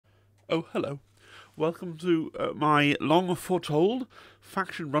Oh, hello. Welcome to my long foretold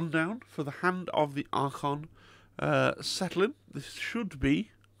faction rundown for the Hand of the Archon settling. This should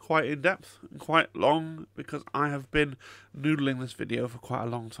be quite in-depth and quite long because I have been noodling this video for quite a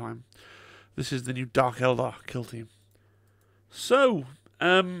long time. This is the new Dark Eldar kill team. So,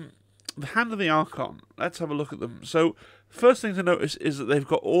 the Hand of the Archon. Let's have a look at them. So, first thing to notice is that they've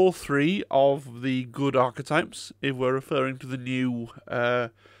got all three of the good archetypes, if we're referring to the new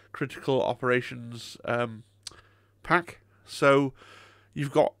critical operations pack. So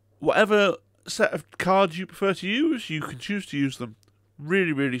you've got whatever set of cards you prefer to use, you can choose to use them.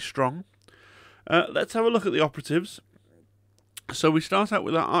 Really, really strong. Let's have a look at the operatives. So we start out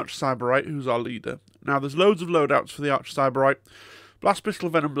with our Arch Cyberite, who's our leader. Now there's loads of loadouts for the Arch Cyberite. Blast Pistol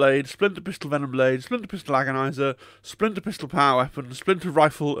Venom Blade, Splinter Pistol Venom Blade, Splinter Pistol Agonizer, Splinter Pistol Power Weapon, Splinter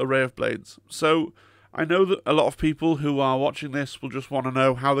Rifle Array of Blades. So I know that a lot of people who are watching this will just want to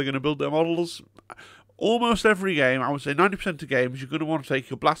know how they're going to build their models. Almost every game, I would say 90% of games, you're going to want to take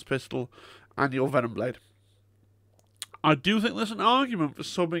your Blast Pistol and your Venom Blade. I do think there's an argument for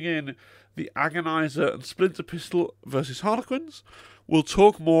subbing in the Agonizer and Splinter Pistol versus Harlequins. We'll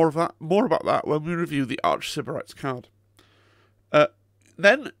talk more about that when we review the Arch Sybarites card.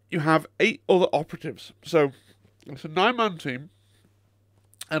 Then you have 8 other operatives. So it's a 9-man team.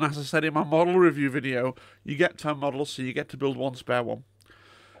 And as I said in my model review video, you get 10 models, so you get to build one spare one.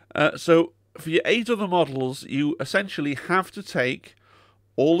 So for your 8 other models, you essentially have to take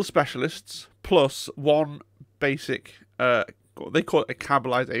all the specialists plus one basic, they call it a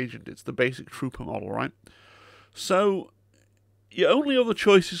Kabbalite agent. It's the basic trooper model, right? So your only other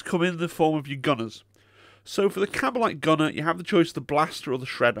choices come in the form of your gunners. So for the Kabbalite gunner, you have the choice of the blaster or the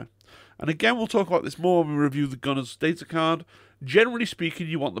shredder. And again, we'll talk about this more when we review the gunner's data card. Generally speaking,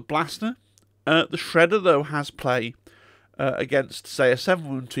 you want the blaster. The shredder, though, has play against, say, a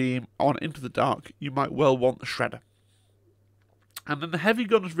 7-wound team on Into the Dark. You might well want the shredder. And then the heavy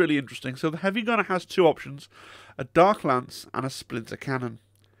gunner is really interesting. So the heavy gunner has 2 options, a Dark Lance and a Splinter Cannon.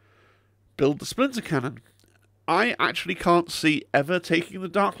 Build the Splinter Cannon. I actually can't see ever taking the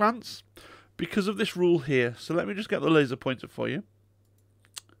Dark Lance because of this rule here. So let me just get the laser pointer for you.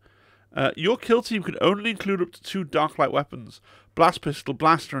 Your kill team can only include up to 2 Dark Light weapons, Blast Pistol,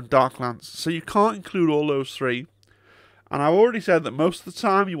 Blaster, and Dark Lance. So you can't include all those 3. And I've already said that most of the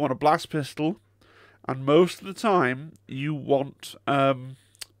time you want a Blast Pistol, and most of the time you want a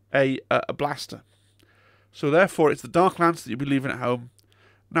Blaster. So therefore it's the Dark Lance that you'll be leaving at home.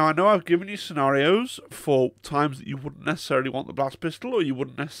 Now I know I've given you scenarios for times that you wouldn't necessarily want the Blast Pistol, or you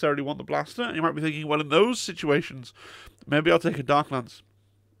wouldn't necessarily want the Blaster, and you might be thinking, well, in those situations, maybe I'll take a Dark Lance.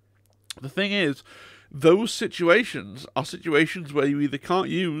 The thing is, those situations are situations where you either can't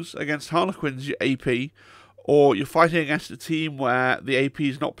use against Harlequins your AP, or you're fighting against a team where the AP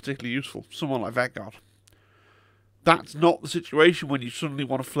is not particularly useful, someone like Vanguard. That's not the situation when you suddenly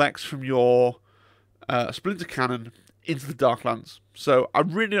want to flex from your Splinter Cannon into the Dark Lance. So I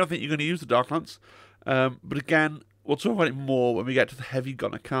really don't think you're going to use the Dark Lance, but again, we'll talk about it more when we get to the Heavy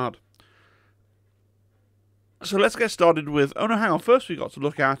Gunner card. So let's get started with... Oh no, hang on. First we got to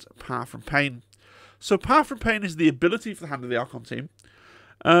look at Power from Pain. So Power from Pain is the ability for the Hand of the Archon team.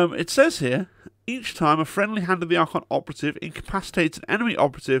 It says here, each time a friendly Hand of the Archon operative incapacitates an enemy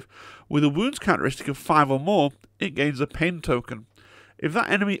operative with a wounds characteristic of 5 or more, it gains a pain token. If that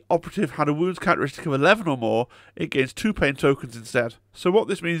enemy operative had a wounds characteristic of 11 or more, it gains 2 pain tokens instead. So what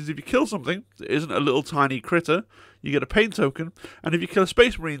this means is if you kill something that isn't a little tiny critter, you get a pain token, and if you kill a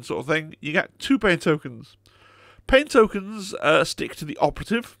Space Marine sort of thing, you get 2 pain tokens. Pain tokens stick to the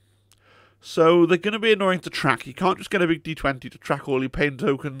operative, so they're going to be annoying to track. You can't just get a big D20 to track all your pain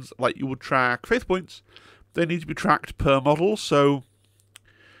tokens like you would track faith points. They need to be tracked per model, so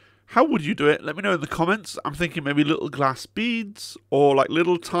how would you do it? Let me know in the comments. I'm thinking maybe little glass beads, or like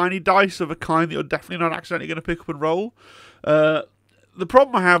little tiny dice of a kind that you're definitely not accidentally going to pick up and roll. The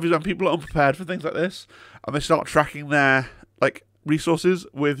problem I have is when people are unprepared for things like this, and they start tracking their resources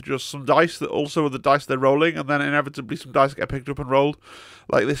with just some dice that also are the dice they're rolling, and then inevitably some dice get picked up and rolled.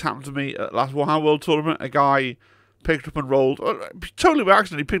 Like this happened to me at last Warhammer World Tournament. A guy picked up and rolled, totally by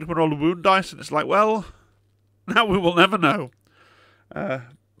accident, he picked up and rolled a wound dice, and it's like, well, now we will never know. But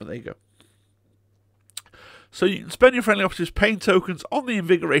there you go. So you can spend your friendly operative's pain tokens on the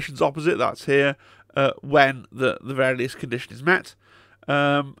invigorations opposite, that's here, when the various condition is met.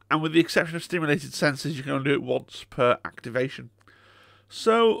 And with the exception of stimulated senses, you can only do it once per activation.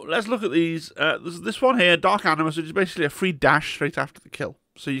 So let's look at these. There's this one here, Dark Animus, which is basically a free dash straight after the kill.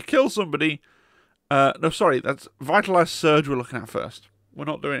 So you kill somebody. No, sorry, that's Vitalized Surge we're looking at first. We're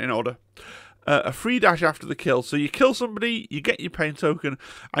not doing it in order. a free dash after the kill. So you kill somebody, you get your pain token,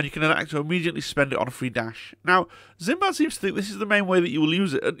 and you can elect to immediately spend it on a free dash. Now, Zimbad seems to think this is the main way that you will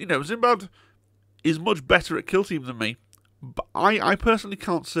use it. And, you know, Zimbad is much better at kill team than me, but I personally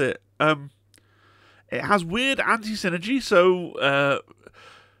can't see it. It has weird anti-synergy, so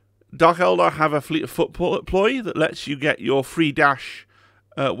Dark Eldar have a fleet of foot ploy that lets you get your free dash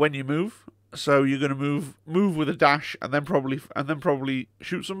when you move. So you're going to move with a dash, and then probably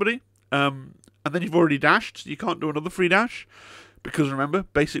shoot somebody. And then you've already dashed, so you can't do another free dash. Because remember,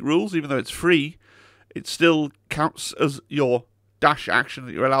 basic rules, even though it's free, it still counts as your dash action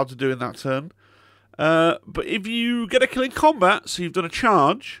that you're allowed to do in that turn. But if you get a kill in combat, so you've done a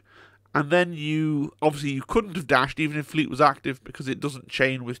charge, and then obviously you couldn't have dashed even if fleet was active because it doesn't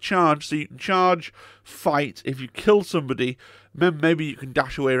chain with charge, so you can charge, fight, if you kill somebody, then maybe you can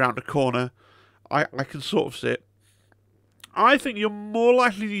dash away around a corner. I can sort of see it. I think you're more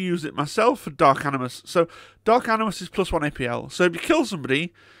likely to use it myself for Dark Animus. So Dark Animus is +1 APL. So if you kill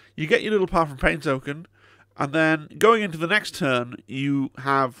somebody, you get your little power from pain token, and then going into the next turn, you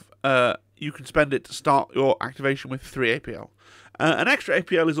have you can spend it to start your activation with 3 APL. An extra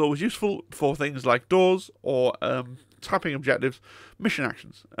APL is always useful for things like doors or tapping objectives, mission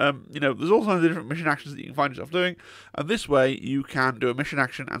actions. You know, there's all kinds of different mission actions that you can find yourself doing, and this way you can do a mission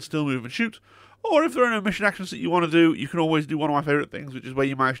action and still move and shoot. Or if there are no mission actions that you want to do, you can always do one of my favourite things, which is where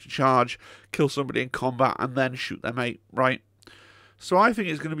you manage to charge, kill somebody in combat, and then shoot their mate, right? So I think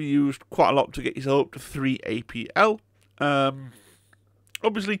it's going to be used quite a lot to get yourself up to 3 APL.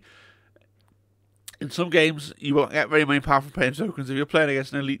 Obviously, in some games, you won't get very many powerful pain tokens if you're playing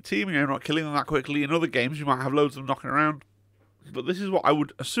against an elite team and you're not killing them that quickly. In other games, you might have loads of them knocking around. But this is what I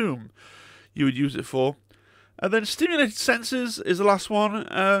would assume you would use it for. And then Stimulated Senses is the last one.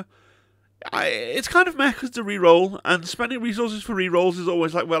 It's kind of meh because it's a reroll, and spending resources for rerolls is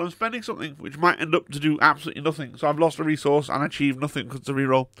always like, well, I'm spending something which might end up to do absolutely nothing. So I've lost a resource and achieved nothing because it's a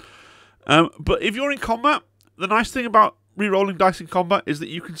reroll. But if you're in combat, the nice thing about rerolling dice in combat is that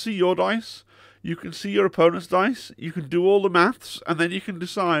you can see your dice, you can see your opponent's dice, you can do all the maths, and then you can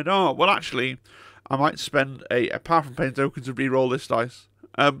decide, oh, well, actually, I might spend a power from pain token to reroll this dice.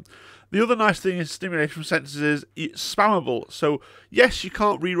 The other nice thing is Stimulation from Senses is it's spammable. So, yes, you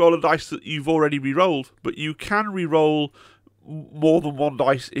can't re-roll a dice that you've already re-rolled, but you can re-roll more than one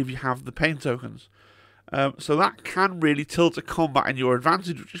dice if you have the pain tokens. So that can really tilt a combat in your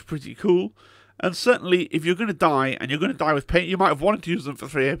advantage, which is pretty cool. And certainly, if you're going to die, and you're going to die with pain, you might have wanted to use them for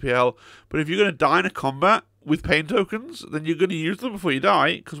 3 APL, but if you're going to die in a combat with pain tokens, then you're going to use them before you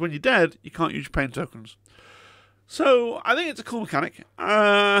die, because when you're dead, you can't use pain tokens. So, I think it's a cool mechanic.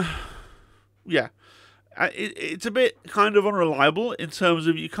 Yeah, it's a bit kind of unreliable in terms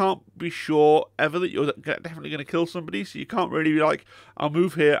of you can't be sure ever that you're definitely going to kill somebody, so you can't really be like, I'll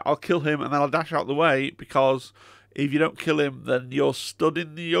move here, I'll kill him, and then I'll dash out the way, because if you don't kill him, then you're stood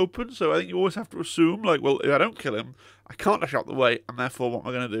in the open. So I think you always have to assume, like, well, if I don't kill him, I can't dash out the way, and therefore what am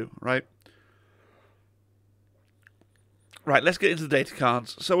I going to do, right? Right, let's get into the data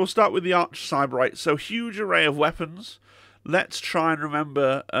cards. So we'll start with the Arch Cyberite. So huge array of weapons. Let's try and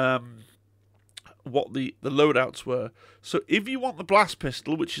remember what the loadouts were. So if you want the blast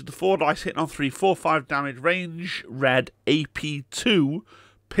pistol, which is the 4 dice hitting on 3, 4/5 damage, range red, AP2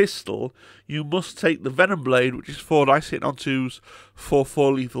 pistol, you must take the Venom Blade, which is 4 dice hitting on 2s,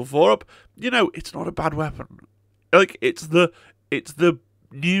 4/4 lethal 4 up. You know, it's not a bad weapon. Like, it's the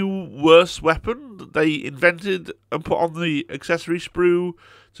new worse weapon that they invented and put on the accessory sprue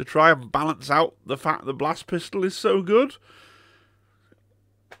to try and balance out the fact the blast pistol is so good.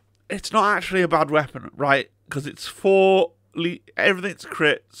 It's not actually a bad weapon, right? Because it's everything's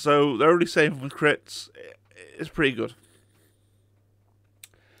crit, so they're only saving with crits. It's pretty good.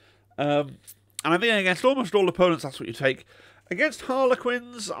 And I think against almost all opponents, that's what you take. Against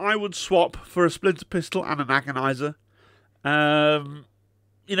Harlequins, I would swap for a Splinter Pistol and an Agonizer.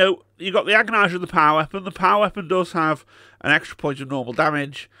 You know, you got the Agonizer and the Power Weapon. The Power Weapon does have an extra point of normal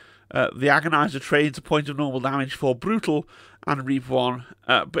damage. The Agonizer trades a point of normal damage for Brutal and Reap 1.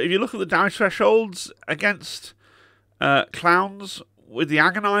 But if you look at the damage thresholds against Clowns, with the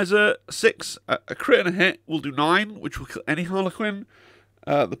Agonizer, 6, a crit and a hit will do 9, which will kill any Harlequin.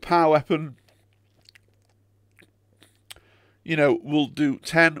 The Power Weapon, you know, will do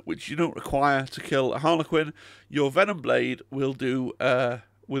 10, which you don't require to kill a Harlequin. Your Venom Blade will do,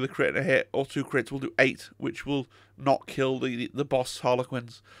 with a crit and a hit, or 2 crits, will do 8, which will not kill the boss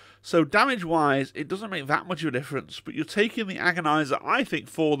Harlequins. So damage-wise, it doesn't make that much of a difference, but you're taking the Agonizer, I think,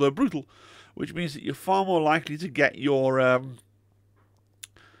 for the Brutal, which means that you're far more likely to get your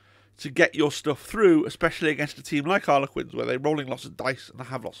stuff through, especially against a team like Harlequins, where they're rolling lots of dice and they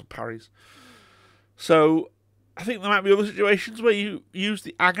have lots of parries. So I think there might be other situations where you use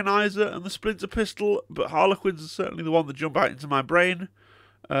the Agonizer and the Splinter Pistol, but Harlequins is certainly the one that jump out into my brain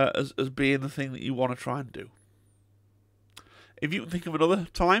as being the thing that you want to try and do. If you can think of another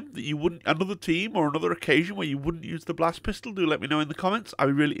time that you wouldn't, another team or another occasion where you wouldn't use the Blast Pistol, do let me know in the comments. I'd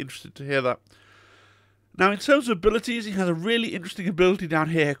be really interested to hear that. Now, in terms of abilities, he has a really interesting ability down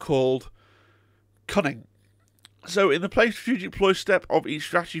here called Cunning. So, in the play strategic ploy step of each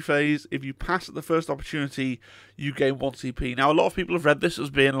strategy phase, if you pass at the first opportunity, you gain 1 CP. Now, a lot of people have read this as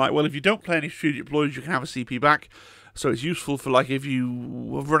being like, well, if you don't play any strategic ploys, you can have a CP back. So it's useful for, like, if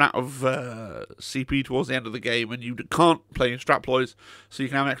you have run out of CP towards the end of the game and you can't play your strat ploys, so you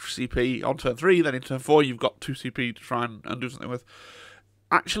can have an extra CP on turn 3, then in turn 4 you've got 2 CP to try and do something with.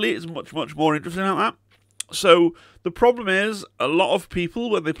 Actually, it's much, much more interesting than that. So the problem is, a lot of people,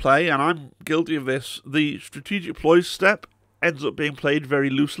 when they play, and I'm guilty of this, the strategic ploys step ends up being played very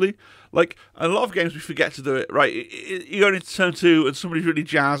loosely. Like, a lot of games we forget to do it, right? You go into turn 2 and somebody's really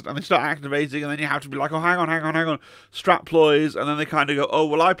jazzed and they start activating, and then you have to be like, oh, hang on, strat ploys, and then they kind of go, oh,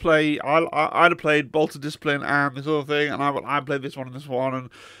 well, I'd have played Bolt of Discipline and this other thing, and I played this one and this one, and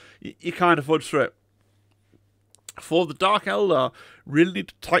you kind of fudge through it. For the Dark Eldar, really need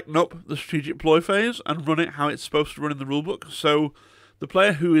to tighten up the strategic ploy phase and run it how it's supposed to run in the rulebook. So the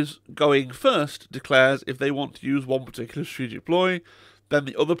player who is going first declares if they want to use one particular strategic ploy, then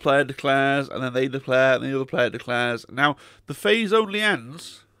the other player declares, and then they declare, and the other player declares. Now, the phase only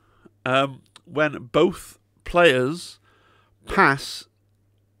ends when both players pass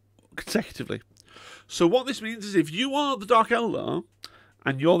consecutively. So what this means is if you are the Dark Eldar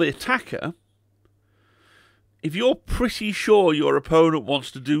and you're the attacker, if you're pretty sure your opponent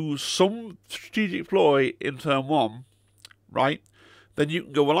wants to do some strategic ploy in turn 1, right, then you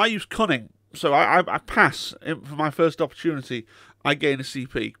can go, well, I use Cunning, so I pass for my first opportunity, I gain a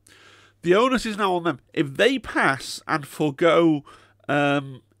CP. The onus is now on them. If they pass and forego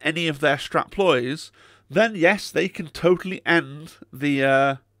any of their strat ploys, then yes, they can totally end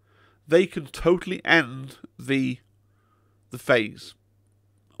the phase.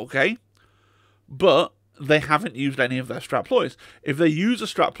 Okay? But they haven't used any of their strat ploys. If they use a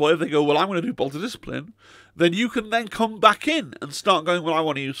strat ploy, if they go, well, I'm going to do Bolt of Discipline, then you can then come back in and start going, well, I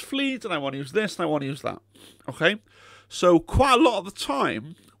want to use Fleet, and I want to use this, and I want to use that. Okay? So quite a lot of the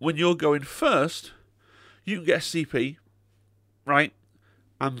time, when you're going first, you can get a CP, right?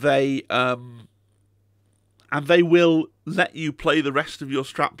 And they will let you play the rest of your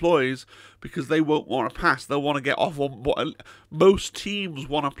strat ploys because they won't want to pass. They'll want to get off on what most teams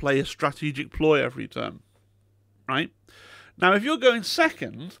want to play a strategic ploy every turn, right? Now, if you're going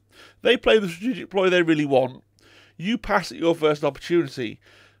second, they play the strategic ploy they really want. You pass at your first opportunity.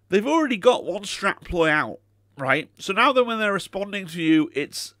 They've already got one strat ploy out, right? So now then when they're responding to you,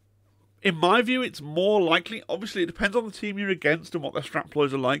 it's, in my view, it's more likely, obviously it depends on the team you're against and what their strat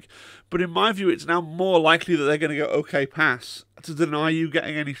ploys are like, but in my view it's now more likely that they're going to go, okay, pass, to deny you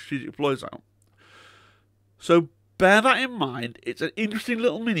getting any strategic ploys out. So bear that in mind. It's an interesting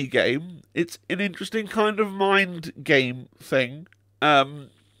little mini game. It's an interesting kind of mind game thing. I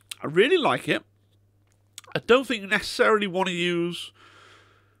really like it. I don't think you necessarily want to use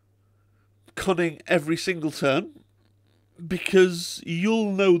Cunning every single turn, because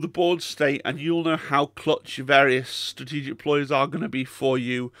you'll know the board state and you'll know how clutch your various strategic ploys are going to be for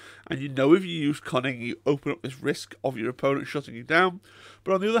you, and you know if you use Cunning you open up this risk of your opponent shutting you down.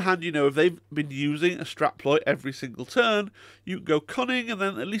 But on the other hand, you know if they've been using a strat ploy every single turn, you can go Cunning, and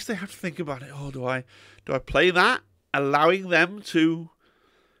then at least they have to think about it. Oh, do I play that, allowing them to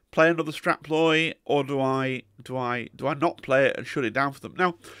play another strat ploy, or do I not play it and shut it down for them?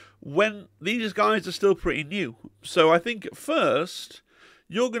 Now, when these guys are still pretty new, so I think at first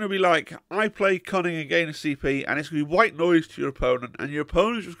you're going to be like, I play Cunning and gain a CP, and it's going to be white noise to your opponent, and your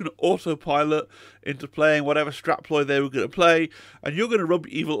opponent's just going to autopilot into playing whatever strat ploy they were going to play, and you're going to rub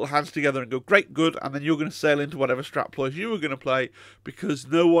your evil little hands together and go, great, good, and then you're going to sail into whatever strat ploys you were going to play, because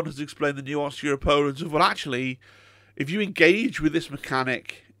no one has explained the nuance to your opponents of, well, actually, if you engage with this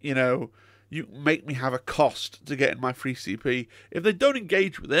mechanic, you know, you make me have a cost to get in my free CP. If they don't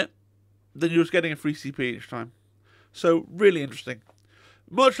engage with it, then you're just getting a free CP each time. So, really interesting.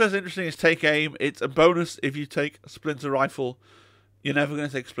 Much less interesting is Take Aim. It's a bonus if you take a Splinter Rifle. You're never going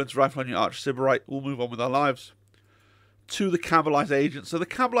to take a Splinter Rifle on your Archer Sybarite. We'll move on with our lives. To the Cannibalized Agent. So the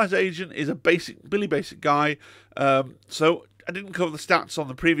Cannibalized Agent is a Billy Basic guy. So I didn't cover the stats on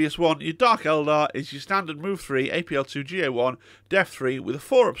the previous one. Your Dark Eldar is your standard move 3, APL 2, GA 1, Def 3 with a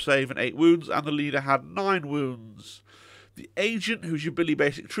 4-up save and 8 wounds, and the leader had 9 wounds. The Agent, who's your Billy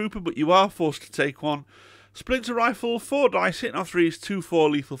Basic Trooper, but you are forced to take one. Splinter Rifle, 4 dice, hitting off 3s, 2-4,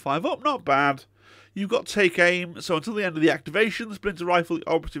 lethal 5-up, not bad. You've got Take Aim, so until the end of the activation, the Splinter Rifle the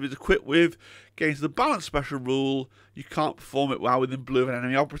operative is equipped with gains the Balance special rule. You can't perform it while within blue of an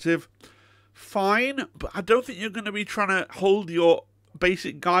enemy operative. Fine, but I don't think you're going to be trying to hold your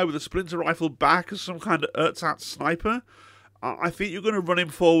basic guy with a Splinter Rifle back as some kind of ersatz sniper. I think you're going to run him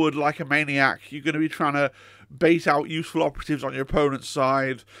forward like a maniac. You're going to be trying to bait out useful operatives on your opponent's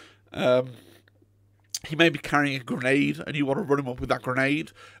side. He may be carrying a grenade and you want to run him up with that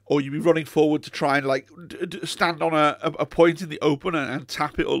grenade, or you'll be running forward to try and like stand on a point in the open and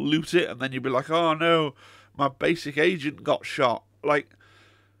tap it or loot it, and then you'll be like, oh no, my basic agent got shot. Like,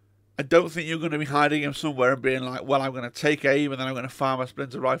 I don't think you're going to be hiding him somewhere and being like, well, I'm going to take aim and then I'm going to fire my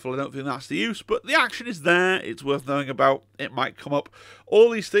Splinter Rifle. I don't think that's the use, but the action is there. It's worth knowing about. It might come up. All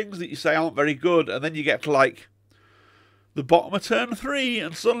these things that you say aren't very good, and then you get to like the bottom of turn 3,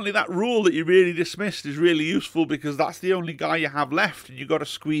 and suddenly that rule that you really dismissed is really useful because that's the only guy you have left, and you've got to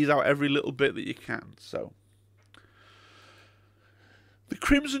squeeze out every little bit that you can. So, the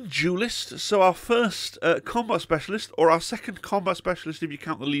Crimson Duelist, so our first combat specialist, or our second combat specialist if you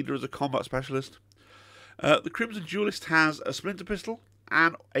count the leader as a combat specialist. The Crimson Duelist has a Splinter Pistol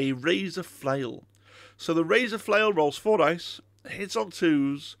and a Razor Flail. So the Razor Flail rolls 4 dice, hits on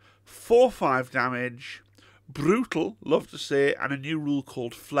 2s, 4/5 damage, brutal, love to say, and a new rule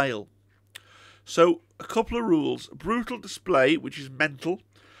called Flail. So, a couple of rules. Brutal display, which is mental.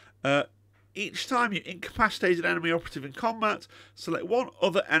 Each time you incapacitate an enemy operative in combat, select one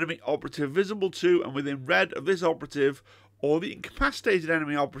other enemy operative visible to and within red of this operative, or the incapacitated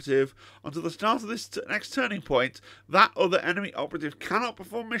enemy operative, until the start of this next turning point. That other enemy operative cannot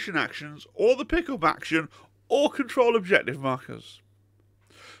perform mission actions, or the pickup action, or control objective markers.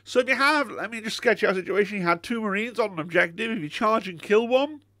 So if you have, let me just sketch out a situation, you had 2 Marines on an objective. If you charge and kill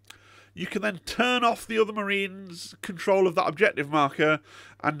one, you can then turn off the other Marine's control of that objective marker,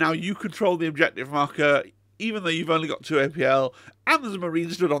 and now you control the objective marker, even though you've only got 2 APL, and there's a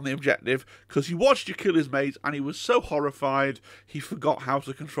Marine stood on the objective, because he watched you kill his mate, and he was so horrified, he forgot how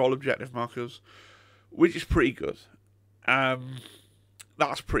to control objective markers, which is pretty good.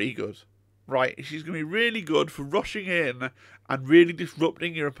 That's pretty good. Right, she's going to be really good for rushing in and really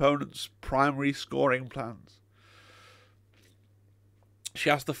disrupting your opponent's primary scoring plans. She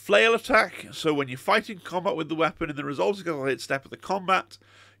has the Flail attack, so when you're fighting combat with the weapon in the resulting hit step of the combat,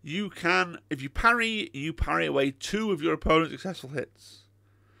 you can, if you parry away 2 of your opponent's successful hits.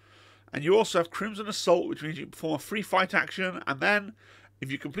 And you also have Crimson Assault, which means you can perform a free fight action, and then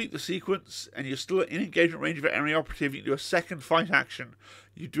if you complete the sequence and you're still in engagement range of an enemy operative, you can do a second fight action.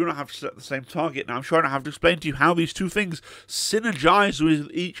 You do not have to select the same target. Now, I'm sure I don't have to explain to you how these two things synergize with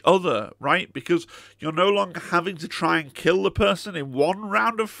each other, right? Because you're no longer having to try and kill the person in one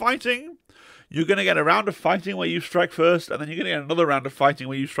round of fighting. You're going to get a round of fighting where you strike first, and then you're going to get another round of fighting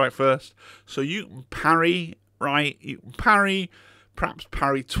where you strike first. So you can parry, right? You can parry, perhaps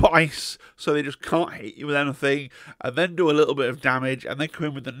parry twice, so they just can't hit you with anything, and then do a little bit of damage, and then come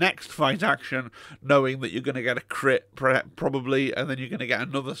in with the next fight action, knowing that you're going to get a crit, probably, and then you're going to get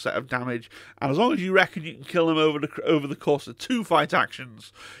another set of damage. And as long as you reckon you can kill them over the course of 2 fight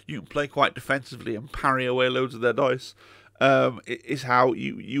actions, you can play quite defensively and parry away loads of their dice. Is how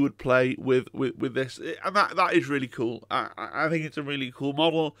you would play with this, and that is really cool. I think it's a really cool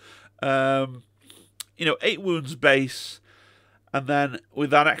model. 8 wounds base, and then with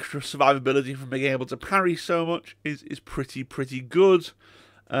that extra survivability from being able to parry so much is pretty good.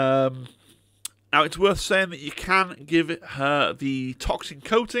 Now it's worth saying that you can give her the Toxin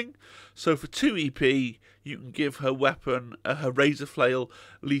Coating. So for 2 EP, you can give her weapon, her Razor Flail,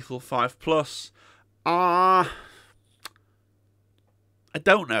 lethal 5+. I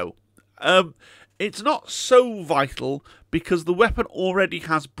don't know. It's not so vital because the weapon already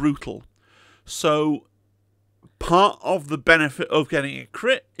has brutal. So part of the benefit of getting a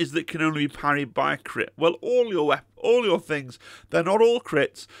crit is that it can only be parried by a crit. Well, all your things, they're not all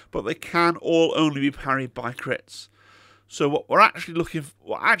crits, but they can all only be parried by crits. So what we're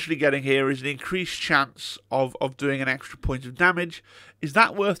actually getting here is an increased chance of doing an extra point of damage. Is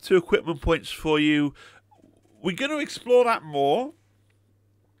that worth 2 equipment points for you? We're going to explore that more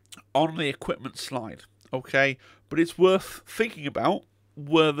on the equipment slide, okay? But it's worth thinking about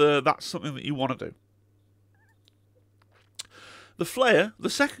whether that's something that you want to do. The Flayer, the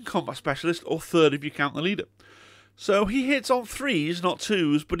second combat specialist, or third if you count the leader. So he hits on 3s, not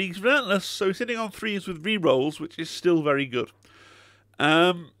 2s, but he's relentless, so he's hitting on 3s with rerolls, which is still very good.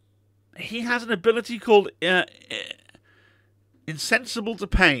 He has an ability called Insensible to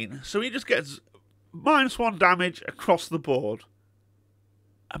Pain, so he just gets -1 damage across the board.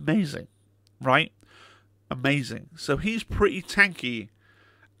 Amazing, right? Amazing. So he's pretty tanky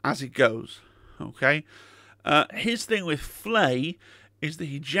as it goes, Okay, his thing with Flay is that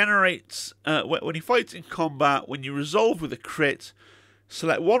he generates, when he fights in combat, when you resolve with a crit,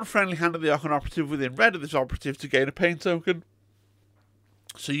 select one friendly hand of the Archon operative within red of this operative to gain a pain token.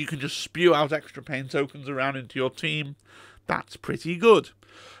 So you can just spew out extra pain tokens around into your team. That's pretty good.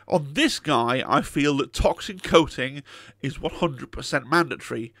 On this guy, I feel that Toxic Coating is 100%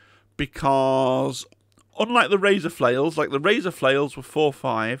 mandatory, because unlike the Razor Flails, like the Razor Flails were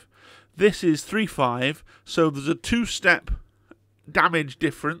 4-5, this is 3-5, so there's a 2-step damage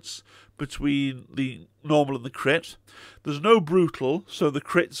difference between the normal and the crit. There's no brutal, so the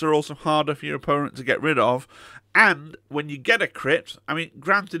crits are also harder for your opponent to get rid of. And when you get a crit, I mean,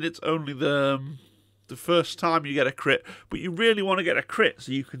 granted it's only the first time you get a crit, but you really want to get a crit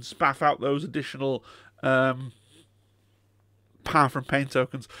so you can spaff out those additional power from pain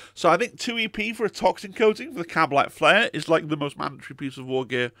tokens. So I think 2 EP for a Toxin Coating for the Cabalite Flare is like the most mandatory piece of war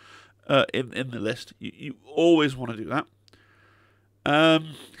gear in the list. You always want to do that.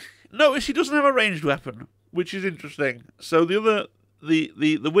 Notice he doesn't have a ranged weapon, which is interesting. So the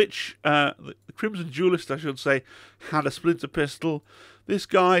witch, the Crimson Duelist, I should say, had a splinter pistol. This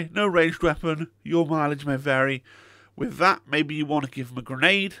guy, no ranged weapon. Your mileage may vary. With that, maybe you want to give him a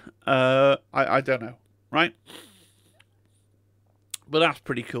grenade. I don't know, right? But that's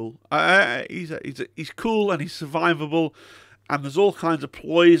pretty cool. He's cool and he's survivable, and there's all kinds of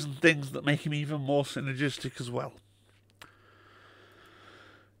ploys and things that make him even more synergistic as well.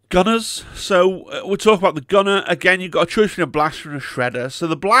 Gunners. So we'll talk about the gunner. Again, you've got a choice between a blaster and a shredder. So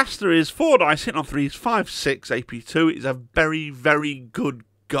the blaster is 4 dice, hit on 3s, 5-6 AP2. It's a very, very good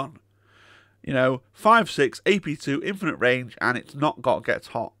gun. You know, 5-6 AP2, infinite range, and it's not got gets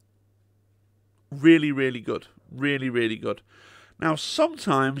hot. Really, really good. Really, really good. Now,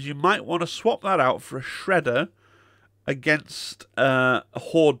 sometimes you might want to swap that out for a shredder against a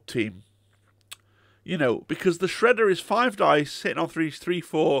horde team. You know, because the shredder is 5 dice, hitting on 3s,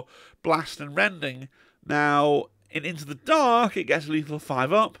 3-4, blast and rending. Now, in Into the Dark, it gets lethal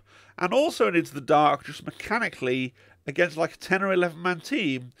 5 up, and also in Into the Dark, just mechanically, against like a 10 or 11 man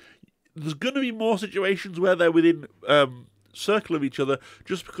team, there's going to be more situations where they're within circle of each other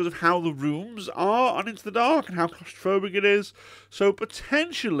just because of how the rooms are on Into the Dark and how claustrophobic it is. So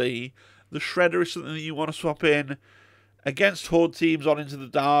potentially, the shredder is something that you want to swap in against horde teams on Into the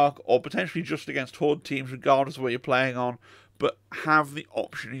Dark, or potentially just against horde teams regardless of what you're playing on, but have the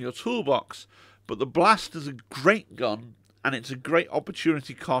option in your toolbox. But the blaster's a great gun, and it's a great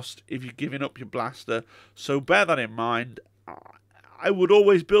opportunity cost if you're giving up your blaster, so bear that in mind. I would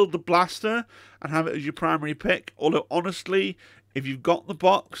always build the blaster and have it as your primary pick, although honestly, if you've got the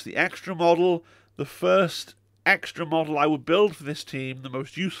box, the extra model, the first extra model I would build for this team, the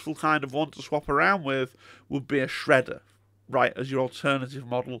most useful kind of one to swap around with, would be a shredder, right, as your alternative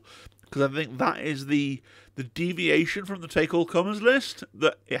model, because I think that is the deviation from the Take All Comers list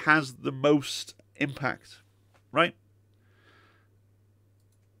that it has the most impact, right?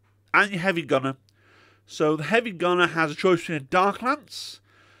 And your heavy gunner. So the heavy gunner has a choice between a Dark Lance,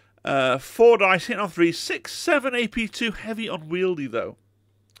 4 dice, hit on 3, 6, 7 AP2, heavy unwieldy though.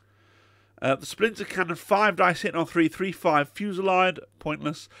 The Splinter Cannon, 5 dice, hit on 3, 3-5, Fusillade,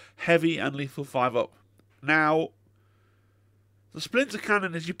 pointless, heavy and lethal 5 up. Now, the Splinter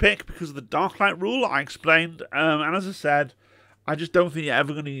Cannon is your pick because of the Darklight rule I explained, and as I said, I just don't think you're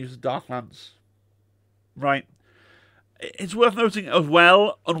ever going to use the Dark Lance. Right? It's worth noting as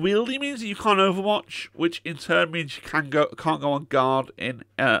well, unwieldy means that you can't overwatch, which in turn means you can't go on guard in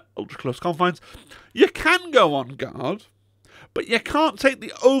ultra close confines. You can go on guard, but you can't take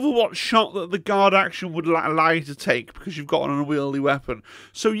the overwatch shot that the guard action would allow you to take because you've got an unwieldy weapon.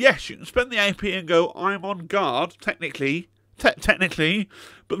 So yes, you can spend the AP and go, I'm on guard, technically,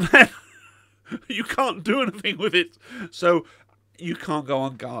 but then you can't do anything with it. So you can't go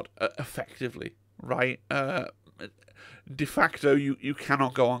on guard effectively, right? De facto, you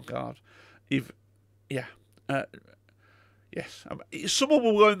cannot go on guard. Yes. Someone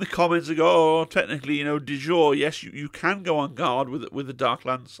will go in the comments and go, oh, technically, you know, de jure, yes, you can go on guard with the Dark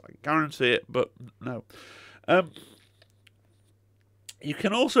Lance. I guarantee it, but no. You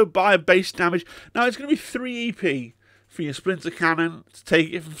can also buy a base damage. Now, it's going to be 3 EP for your Splinter Cannon to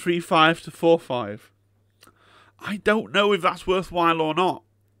take it from 3-5 to 4-5. I don't know if that's worthwhile or not.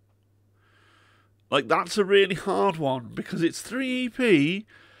 Like, that's a really hard one, because it's 3 EP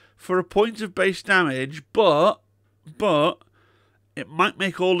for a point of base damage, but it might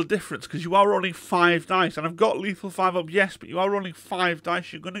make all the difference, because you are rolling 5 dice, and I've got lethal 5 up, yes, but you are rolling 5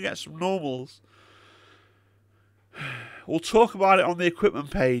 dice, you're going to get some normals. We'll talk about it on the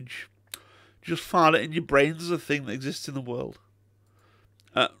equipment page. Just file it in your brains as a thing that exists in the world.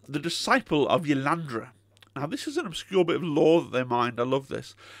 the disciple of Yelandra. Now, this is an obscure bit of lore that they mined. I love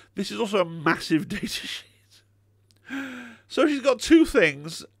this. This is also a massive data sheet. So she's got two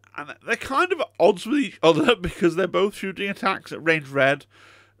things, and they're kind of at odds with each other because they're both shooting attacks at range red.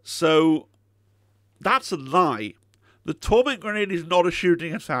 So that's a lie. The Torment Grenade is not a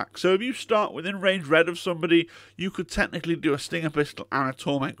shooting attack. So if you start within range red of somebody, you could technically do a Stinger Pistol and a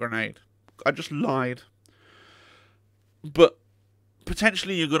Torment Grenade. I just lied. But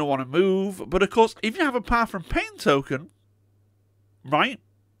potentially you're going to want to move. But of course, if you have a Power from Pain token, right?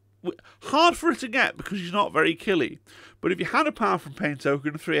 Hard for it to get because she's not very killy. But if you had a Power from Pain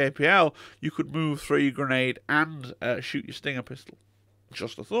token, 3 APL, you could move, throw your grenade, and shoot your Stinger Pistol.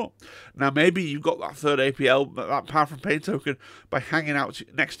 Just a thought. Now, maybe you've got that third APL, that Power from Pain token, by hanging out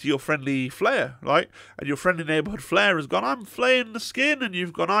next to your friendly Flare, right? And your friendly neighbourhood Flare has gone, I'm flaying the skin, and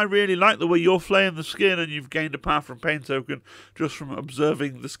you've gone, I really like the way you're flaying the skin, and you've gained a Power from Pain token just from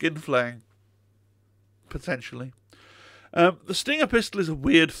observing the skin flaying. Potentially. The Stinger Pistol is a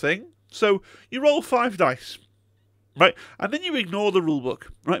weird thing. So, you roll 5 dice, right? And then you ignore the rulebook,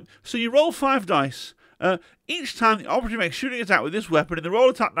 right? So you roll 5 dice. Each time the operative makes a shooting attack with this weapon in the roll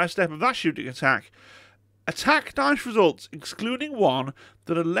attack dice step of that shooting attack, attack dice results, excluding 1,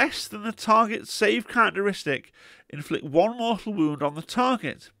 that are less than the target's save characteristic, inflict 1 mortal wound on the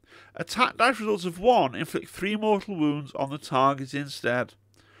target. Attack dice results of 1 inflict 3 mortal wounds on the target instead.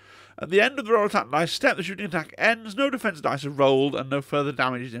 At the end of the roll attack dice step, the shooting attack ends, no defense dice are rolled, and no further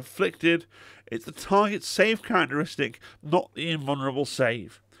damage is inflicted. It's the target's save characteristic, not the invulnerable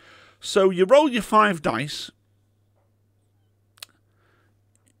save. So you roll your 5 dice,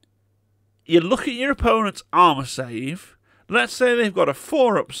 you look at your opponent's armor save, let's say they've got a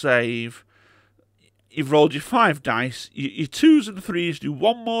 4-up save, you've rolled your 5 dice, your 2s and 3s do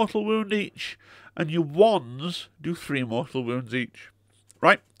 1 mortal wound each, and your 1s do 3 mortal wounds each.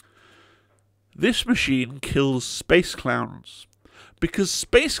 Right? This machine kills Space Clowns, because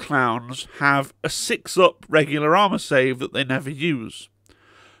Space Clowns have a 6-up regular armor save that they never use.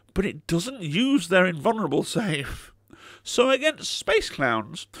 But it doesn't use their invulnerable save. So against Space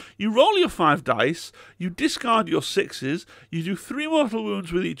Clowns, you roll your 5 dice, you discard your 6s, you do 3 mortal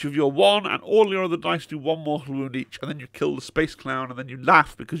wounds with each of your 1, and all your other dice do 1 mortal wound each, and then you kill the Space Clown, and then you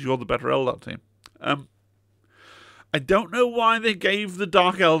laugh because you're the better Eldar team. I don't know why they gave the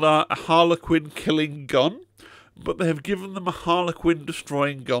Dark Eldar a Harlequin killing gun, but they have given them a Harlequin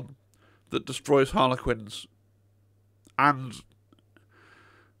destroying gun that destroys Harlequins. And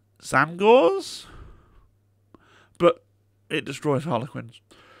Zangors? But it destroys Harlequins.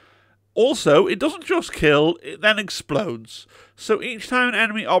 Also, it doesn't just kill, it then explodes. So each time an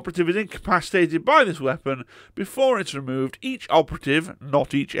enemy operative is incapacitated by this weapon, before it's removed, each operative,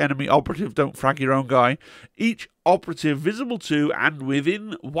 not each enemy operative, don't frag your own guy, each operative visible to and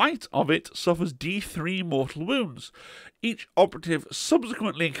within white of it suffers D3 mortal wounds. Each operative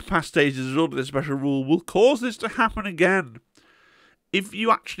subsequently incapacitated as a result of this special rule will cause this to happen again. If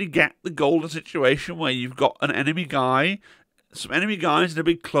you actually get the golden situation where you've got an enemy guy, some enemy guys in a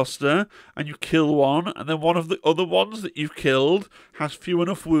big cluster, and you kill one, and then one of the other ones that you've killed has few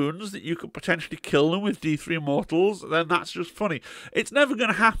enough wounds that you could potentially kill them with D3 mortals, then that's just funny. It's never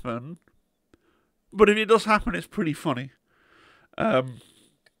going to happen, but if it does happen, it's pretty funny. And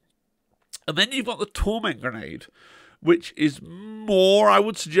then you've got the Torment Grenade, which is more, I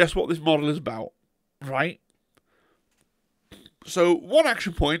would suggest, what this model is about, right? So, 1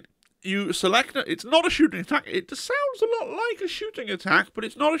 action point, you select it's not a shooting attack. It sounds a lot like a shooting attack, but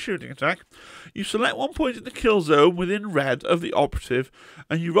it's not a shooting attack. You select 1 point in the kill zone within red of the operative,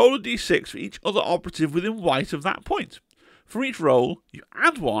 and you roll a d6 for each other operative within white of that point. For each roll, you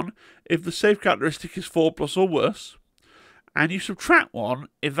add 1 if the save characteristic is 4+ or worse, and you subtract 1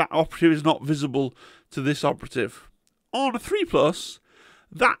 if that operative is not visible to this operative. On a 3+,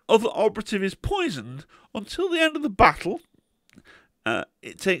 that other operative is poisoned until the end of the battle.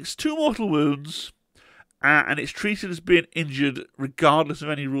 It takes 2 mortal wounds, and it's treated as being injured regardless of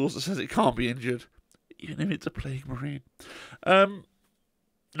any rules that says it can't be injured, even if it's a Plague Marine.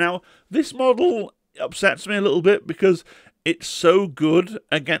 Now, this model upsets me a little bit because it's so good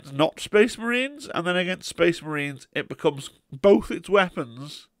against not Space Marines, and then against Space Marines it becomes both its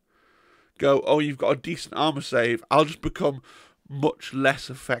weapons go, oh, you've got a decent armor save, I'll just become much less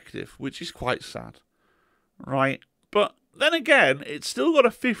effective, which is quite sad. Right? But then again, it's still got a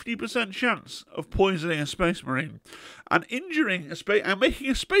 50% chance of poisoning a Space Marine. And injuring and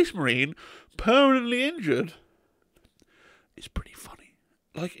making a Space Marine permanently injured is pretty funny.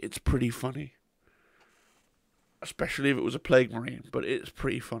 Like, it's pretty funny. Especially if it was a Plague Marine, but it's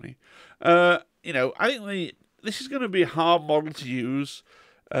pretty funny. You know, I think this is going to be a hard model to use.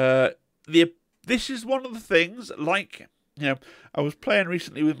 This is one of the things, like, I was playing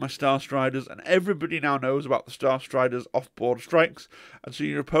recently with my Star Striders, and everybody now knows about the Star Striders off-board strikes, and so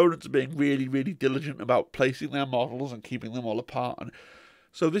your opponents are being really, really diligent about placing their models and keeping them all apart. And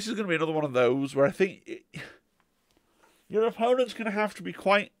so this is going to be another one of those where I think your opponent's going to have to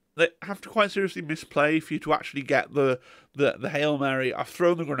quite seriously misplay for you to actually get the Hail Mary. I've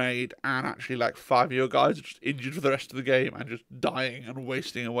thrown the grenade, and actually like 5 of your guys are just injured for the rest of the game and just dying and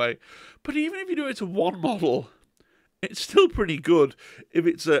wasting away. But even if you do it to one model, it's still pretty good if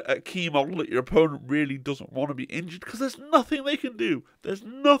it's a key model that your opponent really doesn't want to be injured, because there's nothing they can do. There's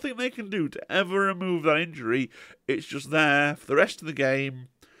nothing they can do to ever remove that injury. It's just there for the rest of the game.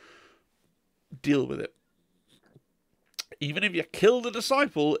 Deal with it. Even if you kill the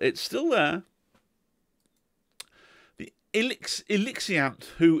Disciple, it's still there. The Elixiant,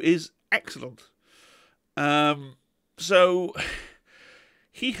 who is excellent. So,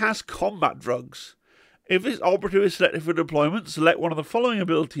 he has combat drugs. If this operative is selected for deployment, select one of the following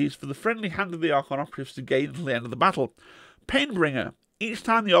abilities for the friendly hand of the Archon operatives to gain until the end of the battle. Painbringer. Each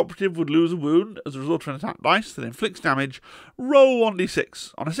time the operative would lose a wound as a result of an attack dice that inflicts damage, roll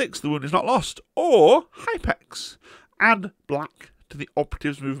 1d6. On a 6, the wound is not lost. Or Hypex. Add black to the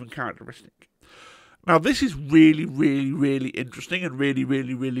operative's movement characteristic. Now, this is really, really, really interesting and really,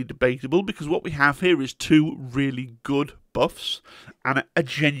 really, really debatable, because what we have here is 2 really good buffs and a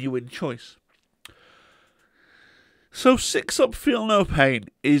genuine choice. So 6-up Feel No Pain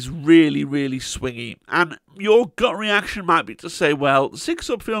is really, really swingy, and your gut reaction might be to say, well,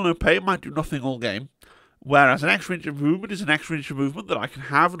 6-up Feel No Pain might do nothing all game, whereas an extra inch of movement is an extra inch of movement that I can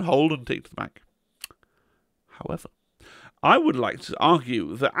have and hold and take to the bank. However, I would like to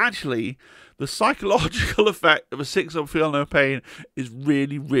argue that actually the psychological effect of a 6-up Feel No Pain is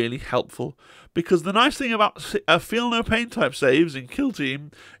really, really helpful. Because the nice thing about Feel No Pain type saves in Kill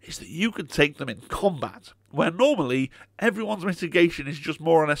Team is that you can take them in combat, where normally everyone's mitigation is just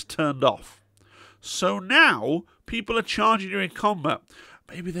more or less turned off. So now people are charging you in combat.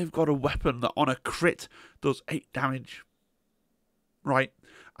 Maybe they've got a weapon that on a crit does 8 damage. Right?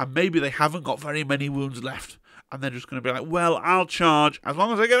 And maybe they haven't got very many wounds left. And they're just going to be like, well, I'll charge. As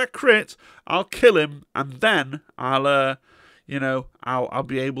long as I get a crit, I'll kill him. And then I'll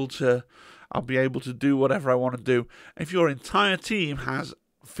be able to do whatever I want to do. If your entire team has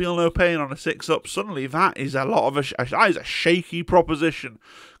Feel No Pain on a 6-up, suddenly that is a shaky proposition.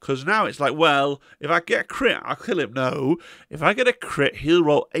 Because now it's like, well, if I get a crit, I'll kill him. No, if I get a crit, he'll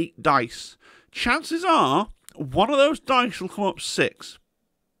roll 8 dice. Chances are, one of those dice will come up 6.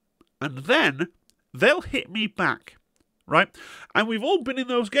 And then they'll hit me back, right? And we've all been in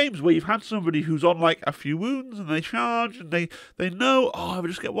those games where you've had somebody who's on like a few wounds and they charge and they know, oh, if I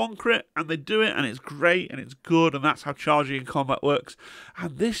just get 1 crit, and they do it and it's great and it's good, and that's how charging in combat works.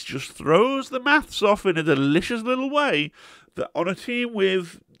 And this just throws the maths off in a delicious little way that on a team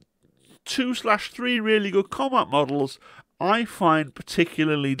with 2/3 really good combat models, I find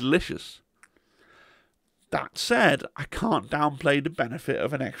particularly delicious. That said, I can't downplay the benefit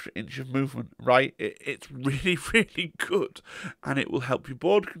of an extra inch of movement, right? It's really, really good. And it will help you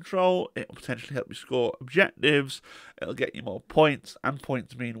board control. It will potentially help you score objectives. It'll get you more points, and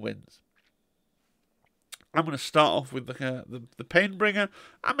points mean wins. I'm going to start off with the Painbringer.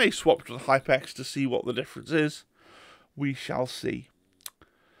 I may swap to the Hypex to see what the difference is. We shall see.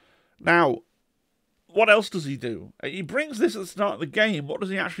 Now, what else does he do? He brings this at the start of the game. What does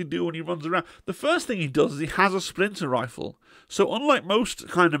he actually do when he runs around? The first thing he does is he has a splinter rifle. So unlike most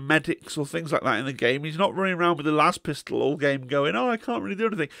kind of medics or things like that in the game, he's not running around with a las pistol all game going, oh, I can't really do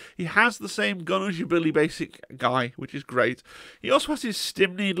anything. He has the same gun as your Billy Basic guy, which is great. He also has his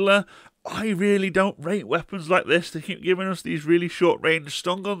Stim Needler. I really don't rate weapons like this. They keep giving us these really short-range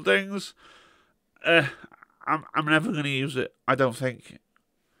stun gun things. I'm never going to use it, I don't think.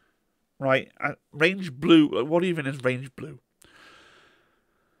 Right, range blue. What even is range blue?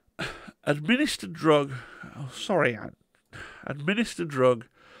 Administered drug. Oh, sorry, administered drug.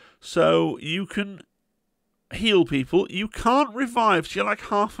 So you can heal people. You can't revive. So you're like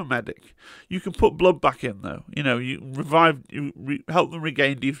half a medic. You can put blood back in though. You know, you revive. Help them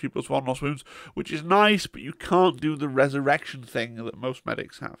regain D3 plus 1 lost wounds, which is nice. But you can't do the resurrection thing that most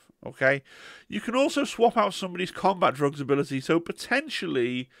medics have. Okay. You can also swap out somebody's combat drugs ability. So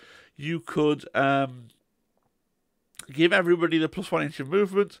potentially you could give everybody the +1 inch of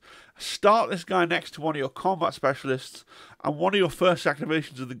movement, start this guy next to one of your combat specialists, and one of your first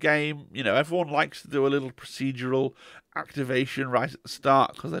activations of the game, you know, everyone likes to do a little procedural activation right at the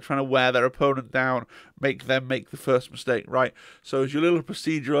start because they're trying to wear their opponent down, make the first mistake, right? So as your little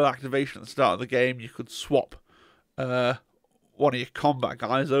procedural activation at the start of the game, you could swap one of your combat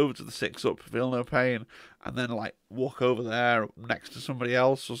guys over to the 6-up, feel no pain, and then like walk over there next to somebody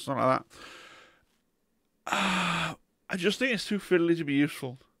else or something like that. I just think it's too fiddly to be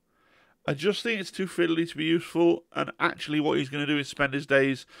useful. And actually what he's going to do is spend his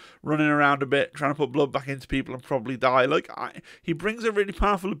days running around a bit, trying to put blood back into people and probably die. He brings a really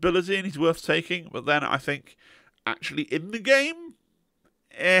powerful ability and he's worth taking, but then I think actually in the game,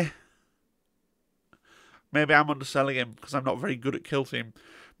 maybe I'm underselling him because I'm not very good at kill team.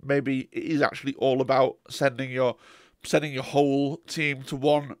 Maybe it is actually all about sending your whole team to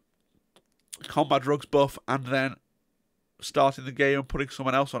one combat drugs buff and then starting the game and putting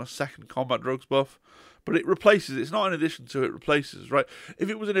someone else on a second combat drugs buff. But it replaces, it's not in addition to, it replaces, right? If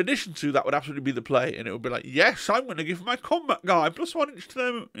it was in addition to, that would absolutely be the play, and it would be like, yes, I'm going to give my combat guy +1 inch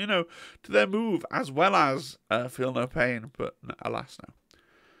to their, to their move, as well as feel no pain, but alas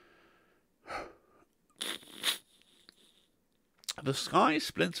no. The Sky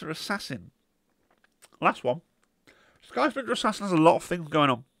Splinter Assassin. Last one. Sky Splinter Assassin has a lot of things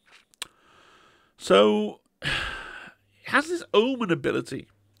going on. So, it has this omen ability.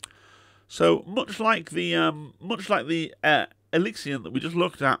 So much like the Elixion that we just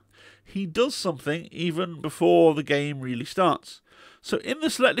looked at, he does something even before the game really starts. So in the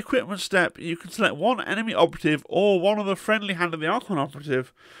select equipment step, you can select one enemy operative or one of the friendly hand of the Archon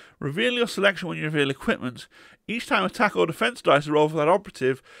operative. Reveal your selection when you reveal equipment. Each time attack or defense dice are rolled for that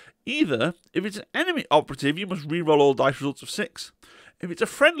operative. Either, if it's an enemy operative, you must re-roll all dice results of 6. If it's a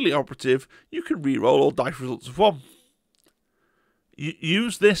friendly operative, you can re-roll all dice results of 1. You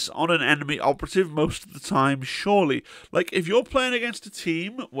use this on an enemy operative most of the time, surely. Like, if you're playing against a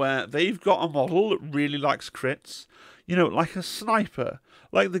team where they've got a model that really likes crits, like a sniper,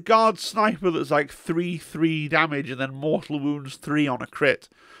 like the guard sniper that's like 3/3 damage and then mortal wounds 3 on a crit,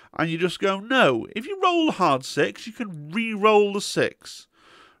 and you just go, no, if you roll a hard 6, you can re-roll the 6,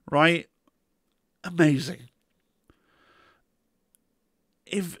 right? Amazing.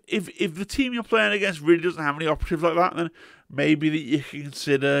 If the team you're playing against really doesn't have any operatives like that, then maybe that you can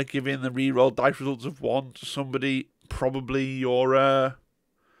consider giving the reroll dice results of 1 to somebody, probably your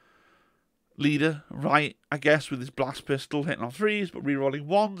leader, right? I guess with his blast pistol hitting on 3s, but rerolling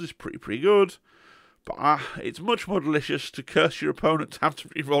 1s is pretty good. But it's much more delicious to curse your opponent to have to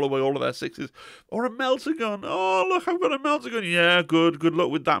reroll away all of their 6s. Or a melter gun. Oh, look, I've got a melter gun. Yeah, good luck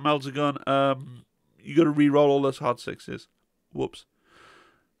with that melter gun. You got to reroll all those hard 6s. Whoops.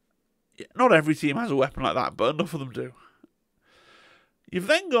 Not every team has a weapon like that, but enough of them do. You've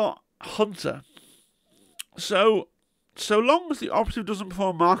then got Hunter. So long as the operative doesn't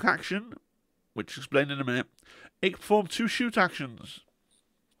perform a mark action, which I'll explain in a minute, it can perform 2 shoot actions.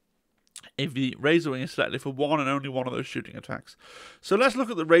 If the Razor Wing is selected for one and only one of those shooting attacks. So let's look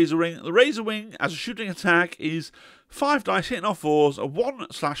at the Razor Wing. The Razor Wing, as a shooting attack, is 5 dice hitting off 4s, a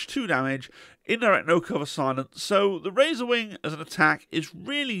 1/2 damage, indirect, no cover, silent. So the Razor Wing as an attack is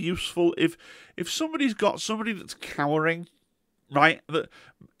really useful if somebody's got somebody that's cowering, right?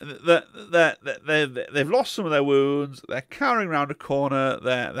 They've lost some of their wounds, they're cowering around a corner,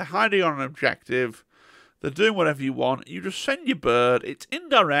 they're hiding on an objective. They're doing whatever you want. You just send your bird. It's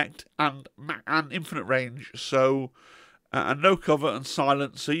indirect and infinite range. So, and no cover and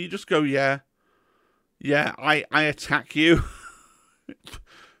silent. So you just go, yeah, I attack you.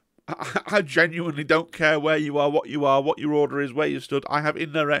 I genuinely don't care where you are, what your order is, where you stood. I have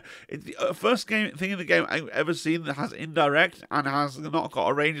indirect. It's the first thing in the game I've ever seen that has indirect and has not got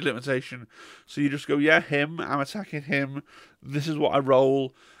a range limitation. So you just go, yeah, him. I'm attacking him. This is what I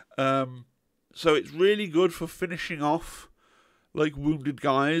roll. So it's really good for finishing off like wounded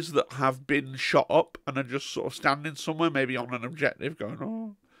guys that have been shot up and are just sort of standing somewhere, maybe on an objective, going,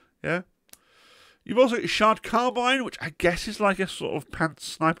 oh, yeah. You've also got your Shard Carbine, which I guess is like a sort of pants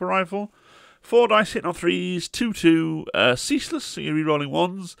sniper rifle. 4 dice hitting on 3s, 2/2, ceaseless, so you're rerolling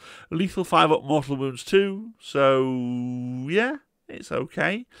 1s, lethal 5-up, mortal wounds 2. So yeah, it's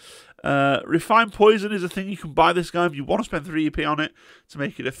okay. Refined Poison is a thing you can buy this guy if you want to spend 3 EP on it to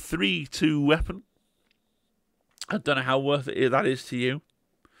make it a 3/2 weapon. I don't know how worth it that is to you.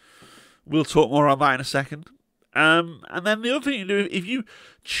 We'll talk more on that in a second. And then the other thing you do, if you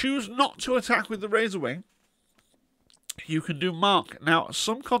choose not to attack with the Razor Wing, you can do Mark. Now,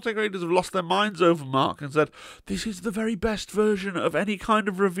 some content creators have lost their minds over Mark and said, this is the very best version of any kind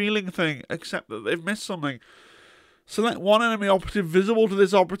of revealing thing, except that they've missed something. Select one enemy operative visible to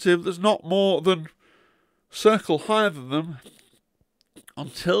this operative that's not more than circle higher than them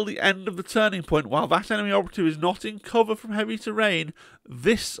until the end of the turning point. While that enemy operative is not in cover from heavy terrain,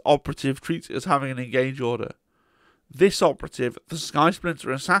 this operative treats it as having an engage order. This operative, the Sky Splinter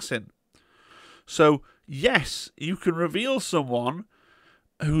Assassin. So yes, you can reveal someone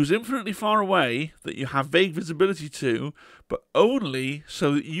who's infinitely far away that you have vague visibility to, but only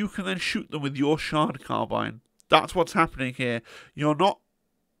so that you can then shoot them with your shard carbine. That's what's happening here. You're not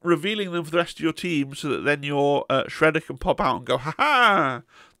revealing them for the rest of your team so that then your shredder can pop out and go, ha ha!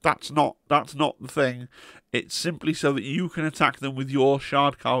 That's not the thing. It's simply so that you can attack them with your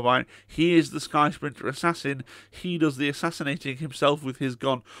shard carbine. He is the Sky Splinter assassin. He does the assassinating himself with his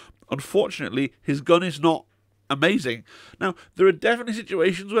gun. Unfortunately, his gun is not amazing. Now, there are definitely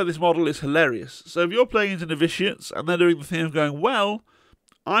situations where this model is hilarious. So if you're playing into novitiates and they're doing the thing of going, well,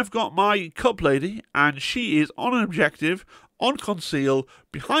 I've got my cup lady and she is on an objective, on conceal,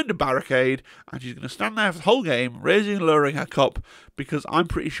 behind a barricade, and she's going to stand there for the whole game, raising and lowering her cup, because I'm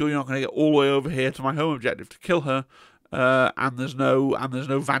pretty sure you're not going to get all the way over here to my home objective to kill her, and there's no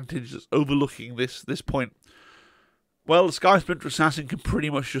vantage that's overlooking this point. Well, the Sky Splinter Assassin can pretty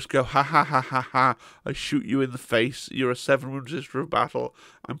much just go, ha ha ha ha ha, I shoot you in the face, you're a 7-wound sister of battle,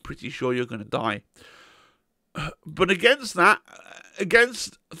 I'm pretty sure you're going to die. But against that,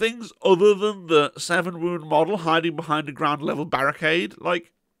 against things other than the 7-wound model hiding behind a ground level barricade,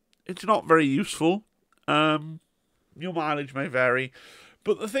 like, it's not very useful. Your mileage may vary.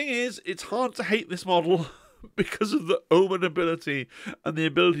 But the thing is, it's hard to hate this model because of the Omen ability and the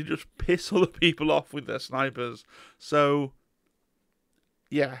ability to just piss other people off with their snipers. So,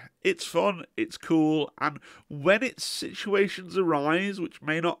 yeah, it's fun, it's cool, and when its situations arise, which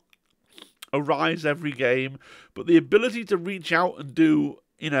may not arise every game, but the ability to reach out and do,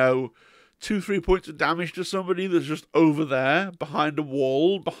 2-3 points of damage to somebody that's just over there, behind a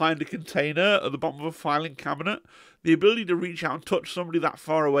wall, behind a container, at the bottom of a filing cabinet, the ability to reach out and touch somebody that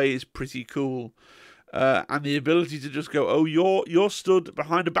far away is pretty cool. And the ability to just go, oh, you're stood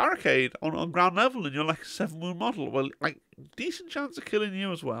behind a barricade on ground level and you're like a 7-wound model. Well, like, decent chance of killing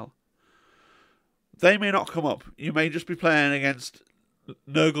you as well. They may not come up. You may just be playing against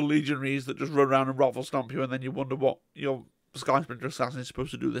Nurgle legionaries that just run around and ruffle stomp you, and then you wonder what your Sky Splinter Assassin is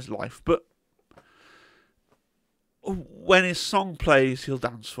supposed to do this life. But when his song plays, he'll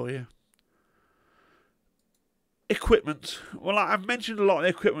dance for you. Equipment. Well, I've mentioned a lot of the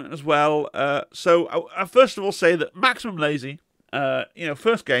equipment as well. So I first of all say that maximum lazy,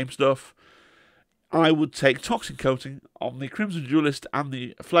 first game stuff, I would take Toxin Coating on the Crimson Duelist and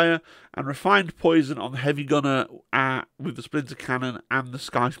the Flayer, and Refined Poison on the Heavy Gunner with the Splinter Cannon and the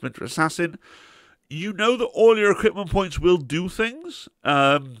Sky Splinter Assassin. You know that all your equipment points will do things,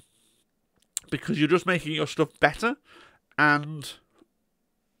 because you're just making your stuff better, and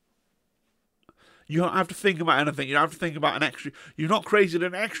you don't have to think about anything. You don't have to think about an extra. You've not created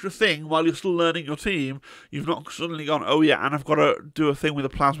an extra thing while you're still learning your team. You've not suddenly gone, oh yeah, and I've got to do a thing with a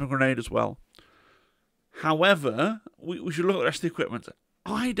plasma grenade as well. However, we should look at the rest of the equipment.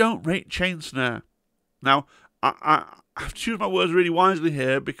 I don't rate Chain Snare. Now, I have to choose my words really wisely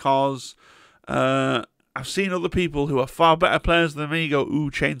here, because I've seen other people who are far better players than me go,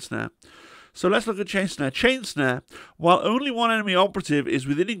 ooh, Chain Snare. So let's look at Chain Snare. Chain Snare, while only one enemy operative is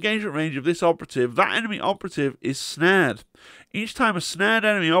within engagement range of this operative, that enemy operative is snared. Each time a snared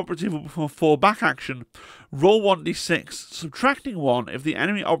enemy operative will perform a fallback action, roll 1d6, subtracting 1 if the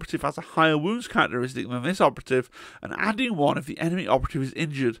enemy operative has a higher wounds characteristic than this operative, and adding 1 if the enemy operative is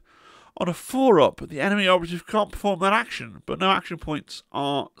injured. On a 4-up, the enemy operative can't perform that action, but no action points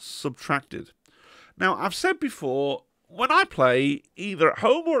are subtracted. Now, I've said before, when I play, either at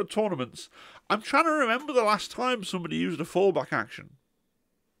home or at tournaments, I'm trying to remember the last time somebody used a fallback action.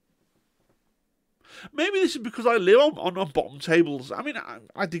 Maybe this is because I live on bottom tables. I mean,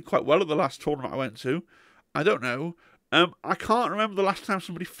 I did quite well at the last tournament I went to. I don't know. I can't remember the last time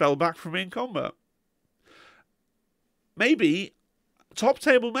somebody fell back from me in combat. Maybe top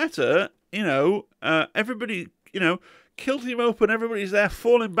table meta, everybody, kill team open, everybody's there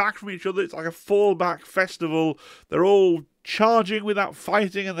falling back from each other. It's like a fallback festival. They're all charging without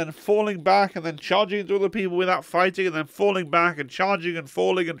fighting, and then falling back, and then charging into other people without fighting, and then falling back, and charging and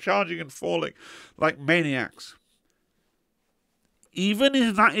falling, and charging and falling, like maniacs. Even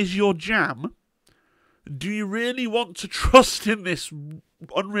if that is your jam, do you really want to trust in this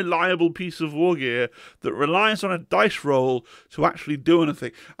unreliable piece of war gear that relies on a dice roll to actually do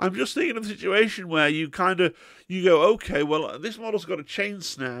anything? I'm just thinking of a situation where you go, okay, well, this model's got a chain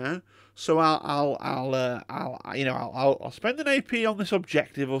snare, so I'll spend an AP on this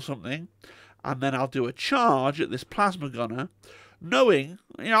objective or something, and then I'll do a charge at this plasma gunner, knowing,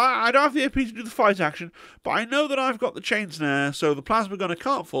 I don't have the AP to do the fight action, but I know that I've got the chain snare, so the plasma gunner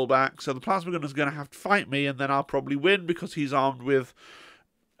can't fall back, so the plasma gunner's going to have to fight me, and then I'll probably win because he's armed with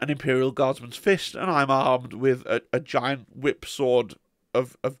an Imperial Guardsman's fist, and I'm armed with a giant whip sword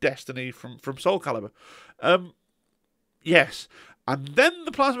of destiny from Soul Calibur. Yes. And then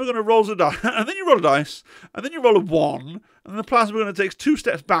the plasma gunner rolls a dice, and then you roll a dice, and then you roll a 1, and then the plasma gunner takes 2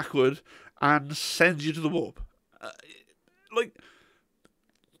 steps backward and sends you to the warp. Like,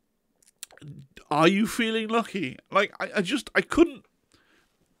 are you feeling lucky? Like, I couldn't.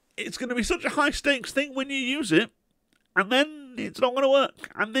 It's going to be such a high stakes thing when you use it, and then it's not going to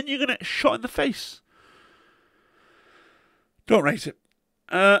work, and then you're going to get shot in the face. Don't rate it.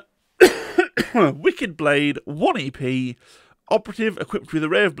 Wicked Blade, 1 EP. Operative, equipped with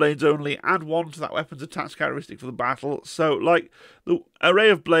array of blades only, add 1 to that weapon's attack characteristic for the battle. So, like, the array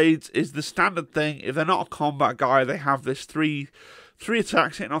of blades is the standard thing. If they're not a combat guy, they have this 3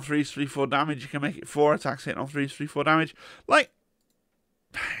 attacks hitting on 3s, 3-4 damage. You can make it 4 attacks hitting on 3s, 3-4 damage. Like,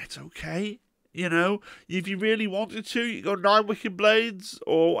 it's okay. You know, if you really wanted to, you go 9 Wicked Blades,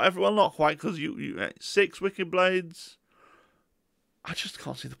 or whatever. Well, not quite, because you 6 Wicked Blades. I just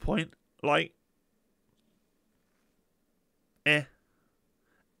can't see the point. Like, it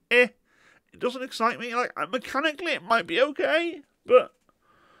doesn't excite me. Like, mechanically it might be okay, but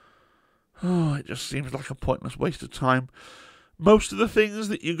it just seems like a pointless waste of time. Most of the things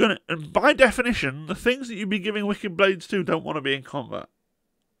that you're gonna, and by definition, the things that you'd be giving Wicked Blades to don't want to be in combat.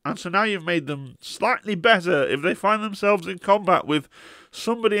 And so now you've made them slightly better if they find themselves in combat with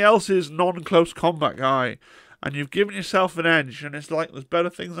somebody else's non-close combat guy. And you've given yourself an edge, and it's like, there's better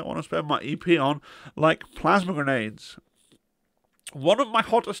things I want to spend my EP on, like plasma grenades. One of my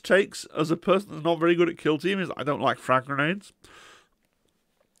hottest takes as a person that's not very good at kill team is I don't like frag grenades.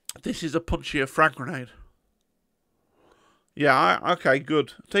 This is a punchier frag grenade. Yeah, okay,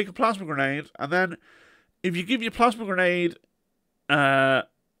 good. Take a plasma grenade, and then if you give your plasma grenade,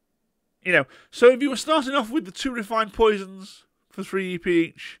 you know, so if you were starting off with the 2 refined poisons for 3 EP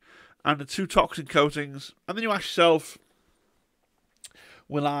each, and the 2 toxin coatings, and then you ask yourself,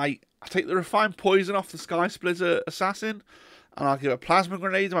 will I take the refined poison off the Sky Splitter Assassin, and I'll give a plasma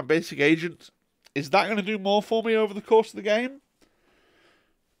grenade to my basic agent? Is that going to do more for me over the course of the game?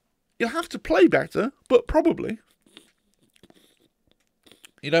 You'll have to play better, but probably.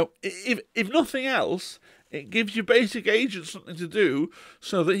 You know, if nothing else, it gives your basic agent something to do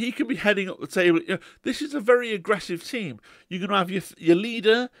so that he can be heading up the table. You know, this is a very aggressive team. You're going to have your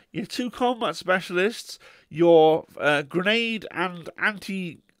leader, your 2 combat specialists, your grenade and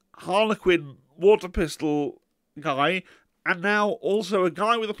anti-Harlequin water pistol guy, and now also a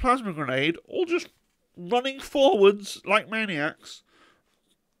guy with a plasma grenade, all just running forwards like maniacs.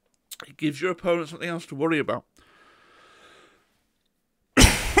 It gives your opponent something else to worry about.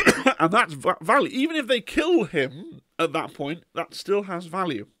 And that's value. Even if they kill him at that point, that still has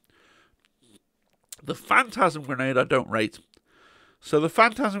value. The Phantasm Grenade I don't rate. So the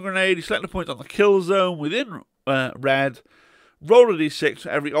Phantasm Grenade, you select a point on the kill zone within red, roll a d6 for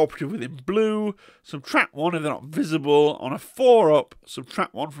every operative within blue, subtract 1 if they're not visible. On a 4-up,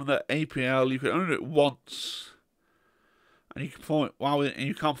 subtract 1 from the APL. You can only do it once. And you can point and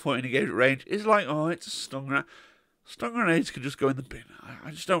you can't point in engagement range. It's like, oh, it's a stun grenade. Stun grenades could just go in the bin.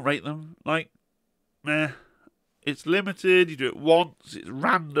 I just don't rate them. Like, meh. It's limited. You do it once. It's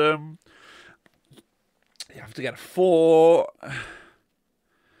random. You have to get a 4.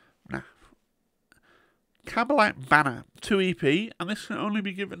 Nah. Cabalite Banner, 2 EP, and this can only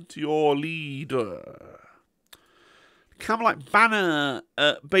be given to your leader. Cabalite Banner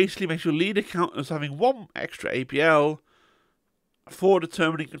basically makes your leader count as having 1 extra APL for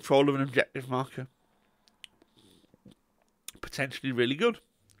determining control of an objective marker. Potentially really good.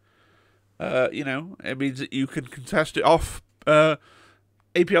 You know, it means that you can contest it off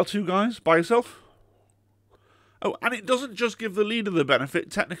APL 2 guys by yourself. Oh, and it doesn't just give the leader the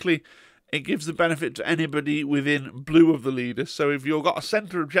benefit. Technically, it gives the benefit to anybody within blue of the leader. So if you've got a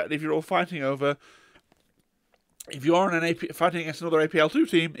centre objective you're all fighting over, if you're in an fighting against another APL 2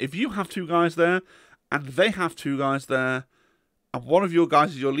 team, if you have 2 guys there, and they have 2 guys there, and one of your guys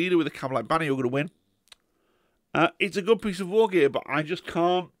is your leader with a Cabalite Banner, you're going to win. It's a good piece of war gear, but I just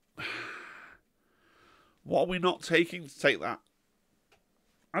can't. What are we not taking to take that?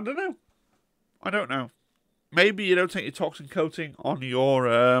 I don't know. Maybe you don't take your toxin coating on your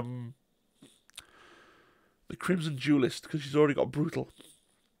the Crimson Duelist because she's already got brutal.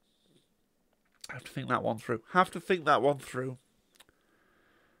 I have to think that one through.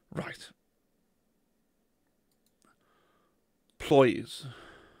 Right. Ploys.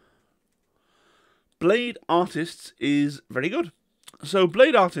 Blade Artists is very good. So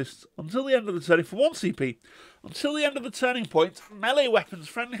Blade Artists, until the end of the turning, for 1 CP, until the end of the turning point, melee weapons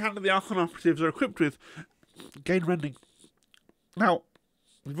friendly hand of the Archon operatives are equipped with gain rending. Now,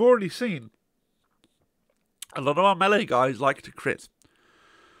 we've already seen a lot of our melee guys like to crit.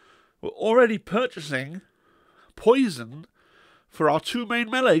 We're already purchasing poison for our 2 main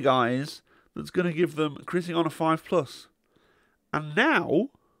melee guys that's going to give them critting on a 5+. And now,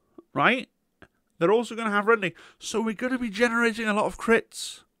 right, they're also going to have rending. So we're going to be generating a lot of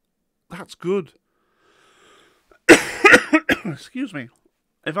crits. That's good. Excuse me.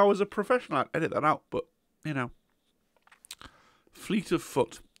 If I was a professional, I'd edit that out. But, you know. Fleet of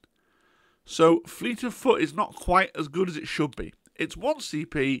Foot. So, Fleet of Foot is not quite as good as it should be. It's 1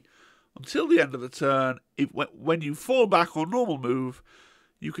 CP until the end of the turn. When you fall back or normal move,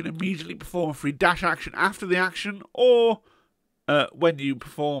 you can immediately perform a free dash action after the action, or when you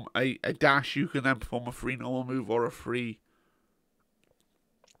perform a dash, you can then perform a free normal move or a free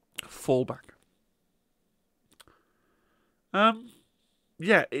fallback.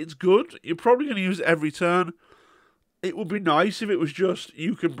 Yeah, it's good. You're probably going to use it every turn. It would be nice if it was just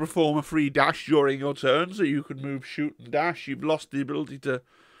you can perform a free dash during your turn, so you can move, shoot, and dash. You've lost the ability to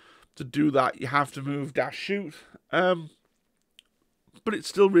do that. You have to move, dash, shoot. But it's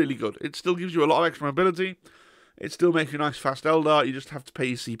still really good. It still gives you a lot of extra mobility. It still makes you a nice fast Eldar. You just have to pay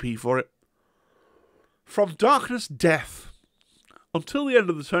your CP for it. From Darkness, Death. Until the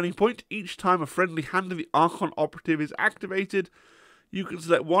end of the turning point, each time a friendly hand of the Archon operative is activated, you can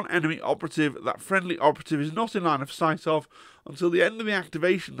select 1 enemy operative that friendly operative is not in line of sight of. Until the end of the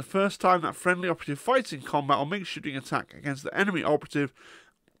activation, the first time that friendly operative fights in combat or makes shooting attack against the enemy operative,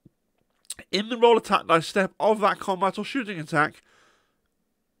 in the roll attack dice step of that combat or shooting attack,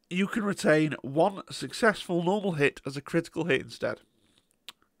 you can retain 1 successful normal hit as a critical hit instead.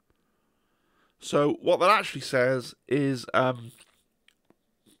 So what that actually says is,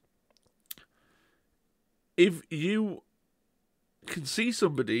 if you can see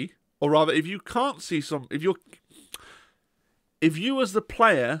somebody, or rather, if you can't see if you as the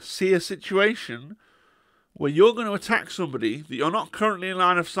player see a situation where you're going to attack somebody that you're not currently in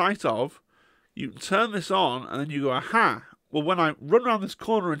line of sight of, you can turn this on, and then you go, aha, well, when I run around this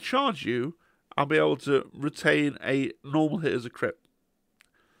corner and charge you, I'll be able to retain a normal hit as a crit.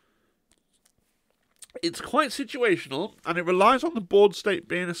 It's quite situational, and it relies on the board state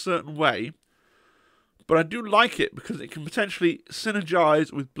being a certain way, but I do like it because it can potentially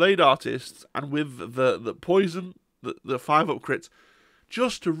synergize with Blade Artists and with the poison, the 5-up crits,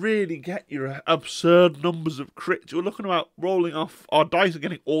 just to really get your absurd numbers of crits. We're looking about rolling off, our dice are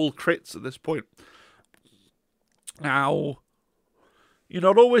getting all crits at this point. Now, you're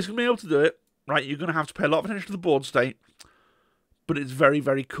not always going to be able to do it, right? You're going to have to pay a lot of attention to the board state, but it's very,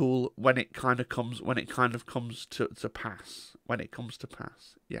 very cool when it kind of comes to pass. When it comes to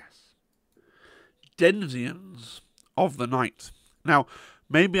pass, yes. Denzians of the Night. Now,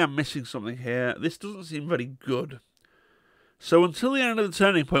 maybe I'm missing something here. This doesn't seem very good. So until the end of the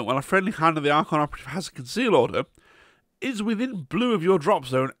turning point, while a friendly hand of the Archon operative has a conceal order, is within blue of your drop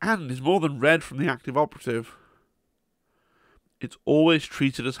zone and is more than red from the active operative, it's always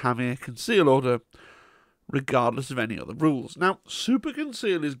treated as having a conceal order, regardless of any other rules. Now, Super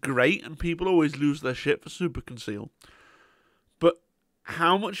Conceal is great, and people always lose their shit for Super Conceal. But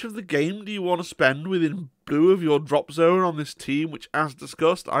how much of the game do you want to spend within blue of your drop zone on this team, which, as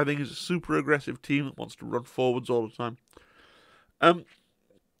discussed, I think is a super aggressive team that wants to run forwards all the time?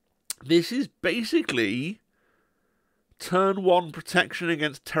 This is basically turn 1 protection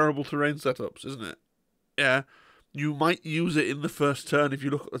against terrible terrain setups, isn't it? Yeah, you might use it in the first turn if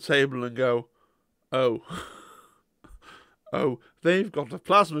you look at the table and go, oh, oh, they've got a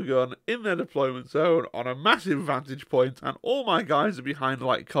plasma gun in their deployment zone on a massive vantage point, and all my guys are behind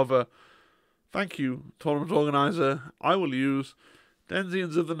light cover. Thank you, tournament organizer. I will use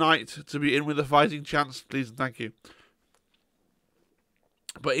Denzians of the Night to be in with a fighting chance, please and thank you.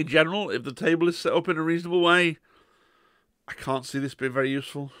 But in general, if the table is set up in a reasonable way, I can't see this being very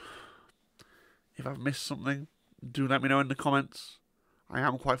useful. If I've missed something, do let me know in the comments. I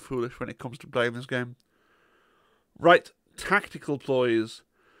am quite foolish when it comes to playing this game. Right, tactical ploys.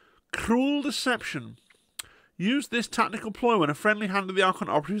 Cruel Deception. Use this tactical ploy when a friendly hand of the Archon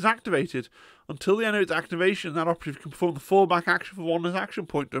operative is activated. Until the end of its activation, that operative can perform the fallback action for 1 action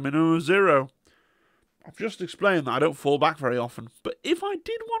point to a minimum of 0. I've just explained that I don't fall back very often, but if I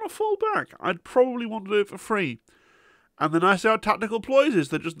did want to fall back, I'd probably want to do it for free. And the nice thing about tactical ploys is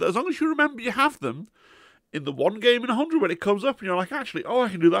that just as long as you remember you have them, in the 1 game in 100 when it comes up and you're like, actually, oh, I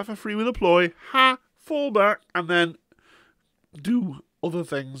can do that for free with a ploy, ha, fall back, and then do other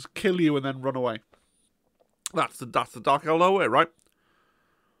things, kill you, and then run away. That's the Dark Eldar way, right?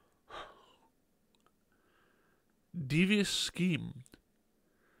 Devious Scheme.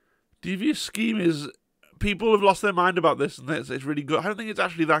 Devious Scheme is... People have lost their mind about this, and it's really good. I don't think it's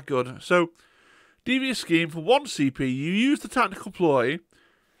actually that good. So, Devious Scheme, for 1 CP, you use the tactical ploy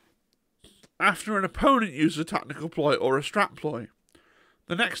after an opponent uses a tactical ploy or a strat ploy.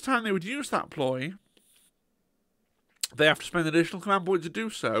 The next time they would use that ploy, they have to spend an additional command point to do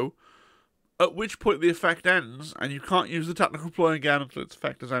so, at which point the effect ends, and you can't use the tactical ploy again until its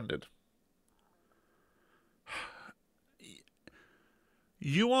effect has ended.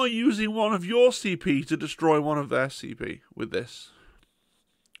 You are using one of your CP to destroy one of their CP with this.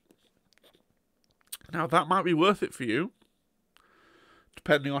 Now, that might be worth it for you,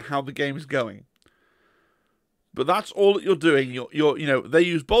 depending on how the game is going. But that's all that you're doing. They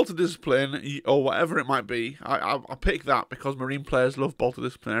use Bolt of Discipline, or whatever it might be. I'll pick that because Marine players love Bolt of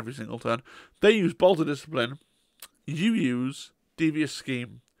Discipline every single turn. They use Bolt of Discipline. You use Devious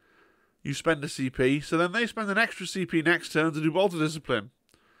Scheme. You spend a CP, so then they spend an extra CP next turn to do Bolt of Discipline.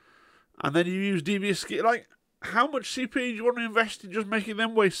 And then you use Devious Scheme. Like, how much CP do you want to invest in just making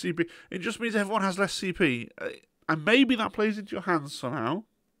them waste CP? It just means everyone has less CP. And maybe that plays into your hands somehow.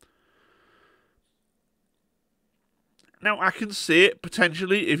 Now, I can see it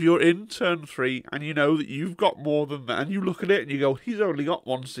potentially if you're in turn 3 and you know that you've got more than that, and you look at it and you go, he's only got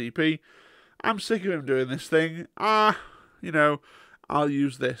 1 CP. I'm sick of him doing this thing. I'll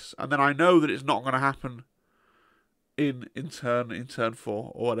use this. And then I know that it's not going to happen in turn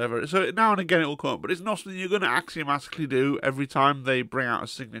 4 or whatever. So now and again it will come up, but it's not something you're going to axiomatically do every time they bring out a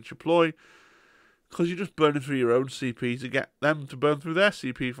signature ploy, because you're just burning through your own CP to get them to burn through their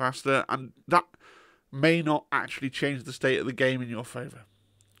CP faster, and that may not actually change the state of the game in your favour.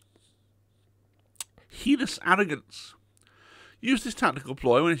 Heinous Arrogance. Use this tactical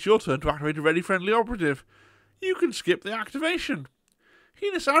ploy when it's your turn to activate a ready friendly operative. You can skip the activation.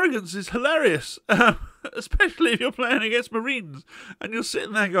 Heinous Arrogance is hilarious, especially if you're playing against Marines and you're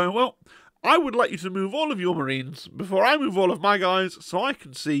sitting there going, well, I would like you to move all of your Marines before I move all of my guys so I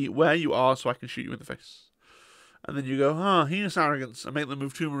can see where you are so I can shoot you in the face. And then you go, Heinous Arrogance, and make them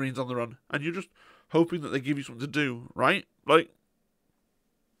move 2 Marines on the run. And you're just hoping that they give you something to do, right?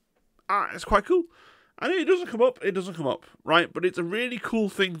 It's quite cool. And if it doesn't come up, right? But it's a really cool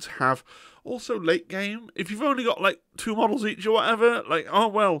thing to have. Also, late game, if you've only got, 2 models each or whatever,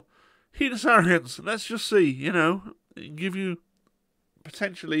 Heinous Arrogance, let's just see, give you,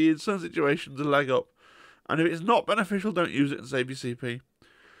 potentially, in some situations, a leg up. And if it's not beneficial, don't use it and save your CP.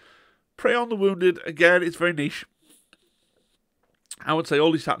 Prey on the Wounded, again, it's very niche. I would say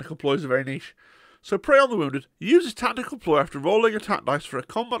all these tactical ploys are very niche. So Prey on the Wounded. Use this tactical ploy after rolling attack dice for a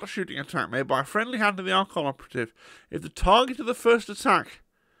combat or shooting attack made by a friendly hand of the Archon operative. If the target of that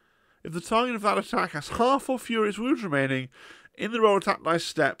attack has half or fewer its wounds remaining, in the roll attack dice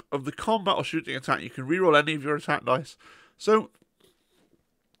step of the combat or shooting attack, you can reroll any of your attack dice. So,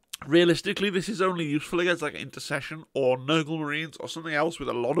 realistically, this is only useful against Intercession or Nurgle Marines or something else with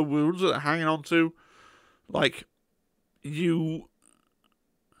a lot of wounds that they're hanging on to.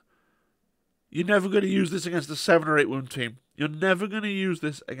 You're never going to use this against a 7 or 8 wound team. You're never going to use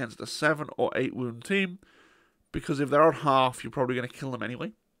this against a 7 or 8 wound team, because if they're on half, you're probably going to kill them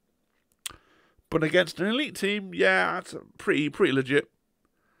anyway. But against an elite team, yeah, it's pretty legit.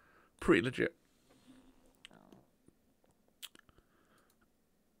 Pretty legit.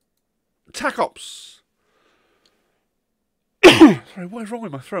 Tac Ops. Sorry, what is wrong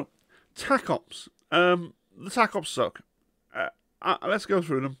with my throat? Tac Ops. The Tac Ops suck. Let's go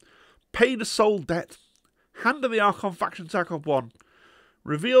through them. Paid a Soul Debt. Hand of the Archon Faction Tac Op 1.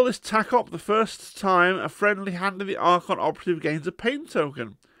 Reveal this Tac Op the first time a friendly Hand of the Archon operative gains a pain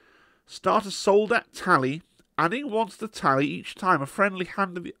token. Start a Soul Debt tally, adding 1 to the tally each time a friendly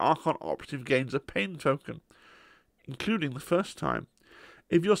Hand of the Archon operative gains a pain token, including the first time.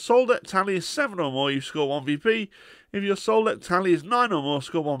 If your Soul Debt tally is 7 or more, you score 1 VP. If your Soul Debt tally is 9 or more,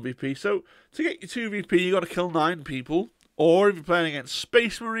 score 1 VP. So, to get your 2 VP, you got to kill 9 people. Or if you're playing against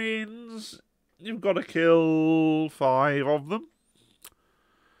Space Marines, you've got to kill 5 of them.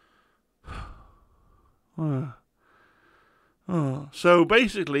 So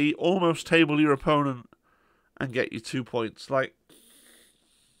basically, almost table your opponent and get you 2 points.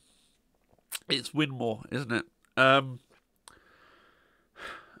 It's win more, isn't it? And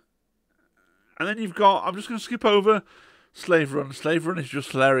then you've got, I'm just going to skip over Slave Run. Slave Run is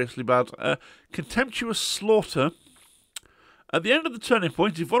just hilariously bad. Contemptuous Slaughter. At the end of the turning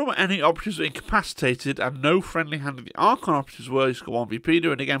point, if one or any operatives are incapacitated and no friendly Hand of the Archon operatives were, you score 1 VP,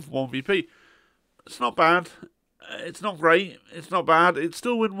 do it again for 1 VP. It's not bad. It's not great. It's not bad. It's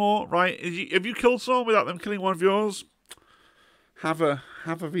still win more, right? If you kill someone without them killing one of yours, have a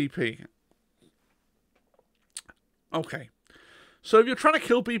VP. Okay. So if you're trying to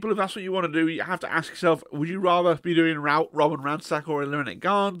kill people, if that's what you want to do, you have to ask yourself, would you rather be doing Rout, Rob and Ransack or Eliminate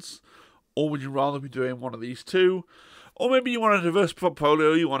Guards? Or would you rather be doing one of these two? Or maybe you want a diverse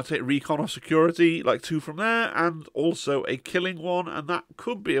portfolio, you want to take recon or security, like 2 from there, and also a killing one, and that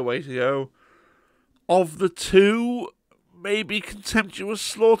could be a way to go. Of the 2, maybe Contemptuous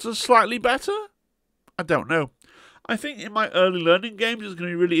Slaughter's slightly better? I don't know. I think in my early learning games it's going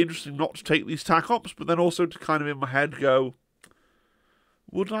to be really interesting not to take these tac ops, but then also to kind of in my head go,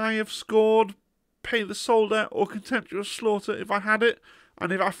 would I have scored Pay the Soul Debt or Contemptuous Slaughter if I had it?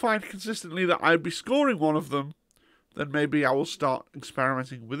 And if I find consistently that I'd be scoring one of them, then maybe I will start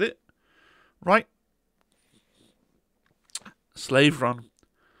experimenting with it. Right? Slave Run.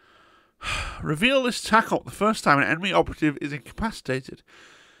 Reveal this tac op the first time an enemy operative is incapacitated.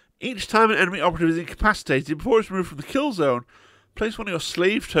 Each time an enemy operative is incapacitated, before it's removed from the kill zone, place one of your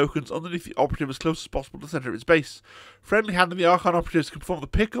slave tokens underneath the operative as close as possible to the centre of its base. Friendly hand of the Archon operatives can perform the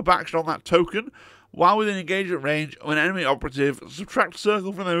pick-up action on that token while within engagement range of an enemy operative. Subtract a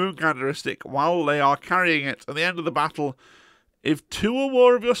circle from their wound characteristic while they are carrying it. At the end of the battle, if 2 or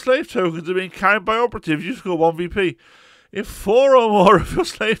more of your slave tokens are being carried by operatives, you score 1 VP. If 4 or more of your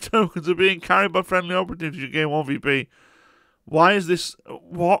slave tokens are being carried by friendly operatives, you gain 1 VP. Why is this...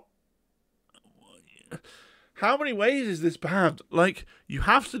 What? How many ways is this bad? Like, you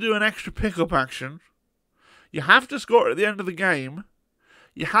have to do an extra pickup action. You have to score it at the end of the game.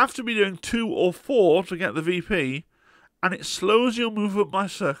 You have to be doing 2 or 4 to get the VP. And it slows your movement by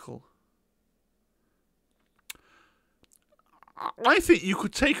circle. I think you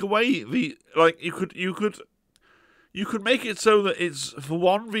could take away the... Like, you could make it so that it's for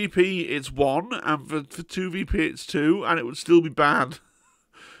 1 VP it's 1, and for 2 VP it's 2, and it would still be bad.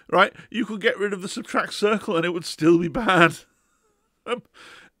 Right? You could get rid of the subtract circle and it would still be bad.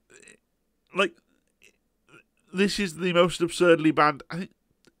 Like, this is the most absurdly bad... I think,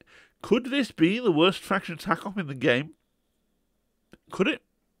 could this be the worst faction tac op in the game? Could it?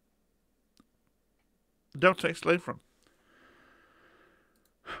 Don't take Slave Run.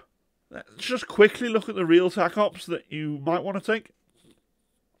 Let's just quickly look at the real tac ops that you might want to take.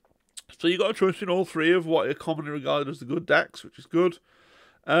 So you've got a choice between all 3 of what are commonly regarded as the good decks, which is good.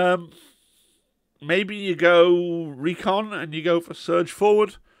 Maybe you go recon and you go for surge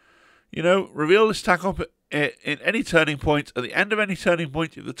forward. You know, reveal this tac op in any turning point. At the end of any turning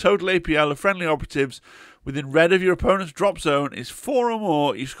point, if the total APL of friendly operatives within red of your opponent's drop zone is 4 or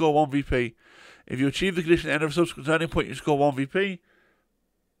more, you score 1 VP. If you achieve the condition at the end of a subsequent turning point, you score 1 VP.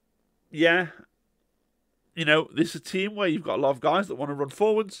 Yeah, you know, this is a team where you've got a lot of guys that want to run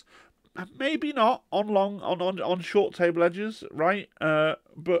forwards. Maybe not on short table edges, right?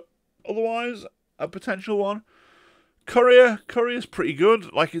 But otherwise, a potential one. Courier's pretty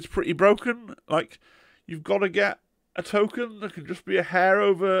good. Like, it's pretty broken. Like, you've got to get a token that can just be a hair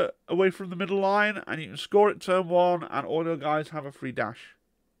away from the middle line, and you can score it turn 1, and all your guys have a free dash.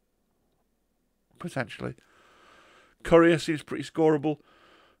 Potentially. Courier seems pretty scoreable.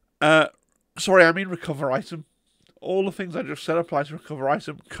 Sorry, I mean recover item. All the things I just said apply to recover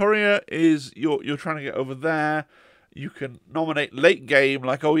item. Courier is you're trying to get over there. You can nominate late game,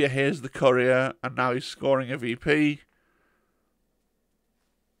 like, oh yeah, here's the courier, and now he's scoring a VP.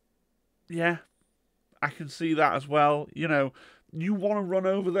 Yeah, I can see that as well. You know, you want to run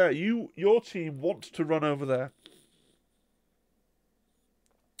over there. Your team wants to run over there.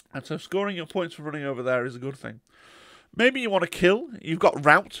 And so scoring your points for running over there is a good thing. Maybe you want to kill. You've got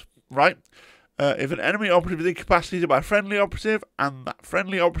route, right? If an enemy operative is incapacitated by a friendly operative, and that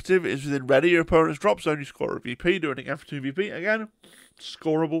friendly operative is within ready your opponent's drop zone, you score a VP. Do it again for 2 VP. Again,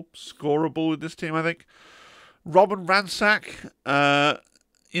 scoreable with this team, I think. Rob and Ransack,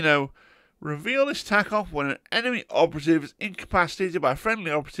 you know, reveal this tac op when an enemy operative is incapacitated by a friendly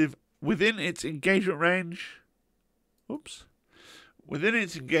operative within its engagement range. Oops. Within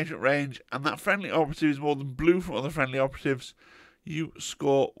its engagement range, and that friendly operative is more than blue from other friendly operatives, you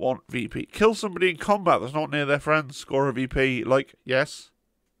score 1 VP. Kill somebody in combat that's not near their friends, score a VP. Like, yes.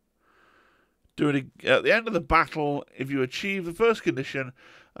 Do it at the end of the battle. If you achieve the first condition,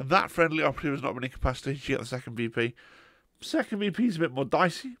 and that friendly operative has not been incapacitated, you get the second VP. Second VP is a bit more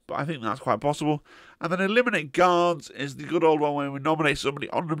dicey, but I think that's quite possible. And then eliminate guards is the good old one where we nominate somebody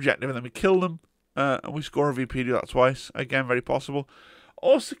on an objective and then we kill them. And we score a VP, do that twice. Again, very possible.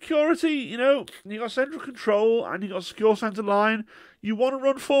 Or security, you know, you got central control and you got secure centre line. You want to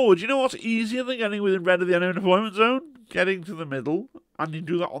run forward. You know what's easier than getting within red of the enemy deployment zone? Getting to the middle, and you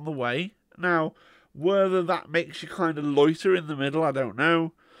do that on the way. Now, whether that makes you kind of loiter in the middle, I don't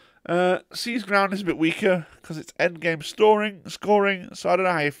know. Seize ground is a bit weaker because it's endgame scoring, so I don't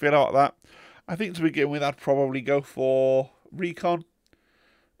know how you feel about that. I think to begin with, I'd probably go for recon.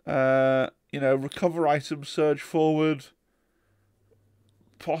 You know, recover items, surge forward.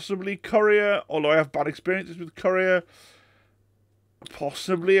 possibly Courier, although I have bad experiences with Courier.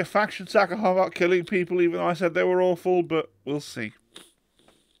 Possibly a faction saga about killing people, even though I said they were awful, but we'll see.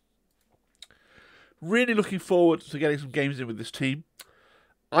 Really looking forward to getting some games in with this team.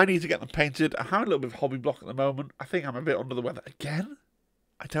 I need to get them painted. I'm having a little bit of hobby block at the moment. I think I'm a bit under the weather again.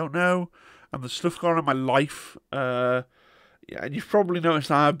 I don't know. And there's stuff going on in my life. Yeah, and you've probably noticed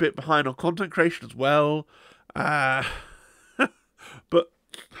I'm a bit behind on content creation as well. But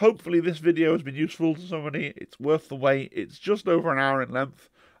hopefully this video has been useful to somebody. It's worth the wait. It's just over an hour in length.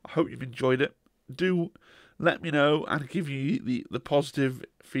 I hope you've enjoyed it. Do let me know and give you the positive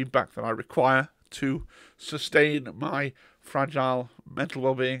feedback that I require to sustain my fragile mental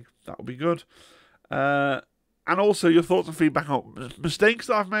well-being. That would be good. And also your thoughts and feedback on mistakes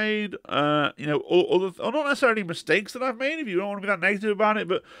that I've made, you know, or not necessarily mistakes that I've made, if you don't want to be that negative about it,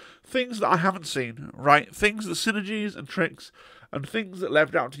 but things that I haven't seen, right? Things that synergies and tricks and things that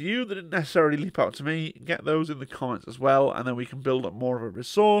leapt out to you that didn't necessarily leap out to me. Get those in the comments as well, and then we can build up more of a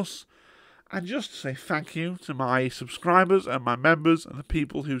resource. And just to say thank you to my subscribers and my members and the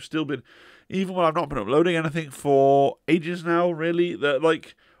people who've still been, even when I've not been uploading anything for ages now, really, that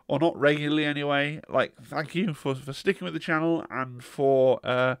like, or not regularly anyway, like, thank you for sticking with the channel and for,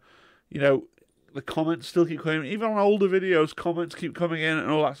 you know, the comments still keep coming. Even on older videos, comments keep coming in and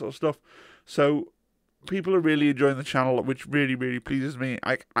all that sort of stuff. So, people are really enjoying the channel, which really, really pleases me.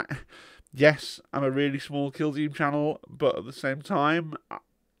 Yes, I'm a really small kill team channel, but at the same time,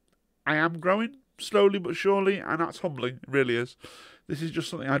 I am growing slowly but surely, and that's humbling. It really is. This is just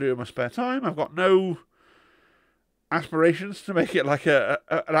something I do in my spare time. I've got no aspirations to make it like an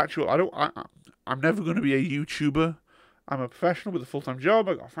actual. I'm never going to be a YouTuber. I'm a professional with a full-time job.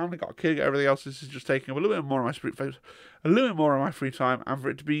 I've got a family, got a kid, got everything else. This is just taking up a little bit more of my free time, and for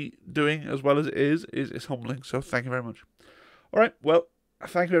it to be doing as well as it is humbling. So thank you very much. All right, well,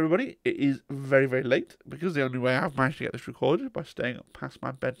 thank you everybody. It is very, very late because the only way I've managed to get this recorded is by staying up past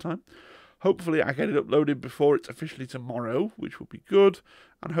my bedtime. Hopefully I get it uploaded before it's officially tomorrow, which will be good.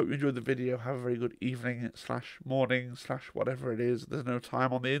 And hope you enjoyed the video. Have a very good evening / morning / whatever it is. There's no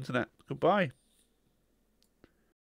time on the internet. Goodbye.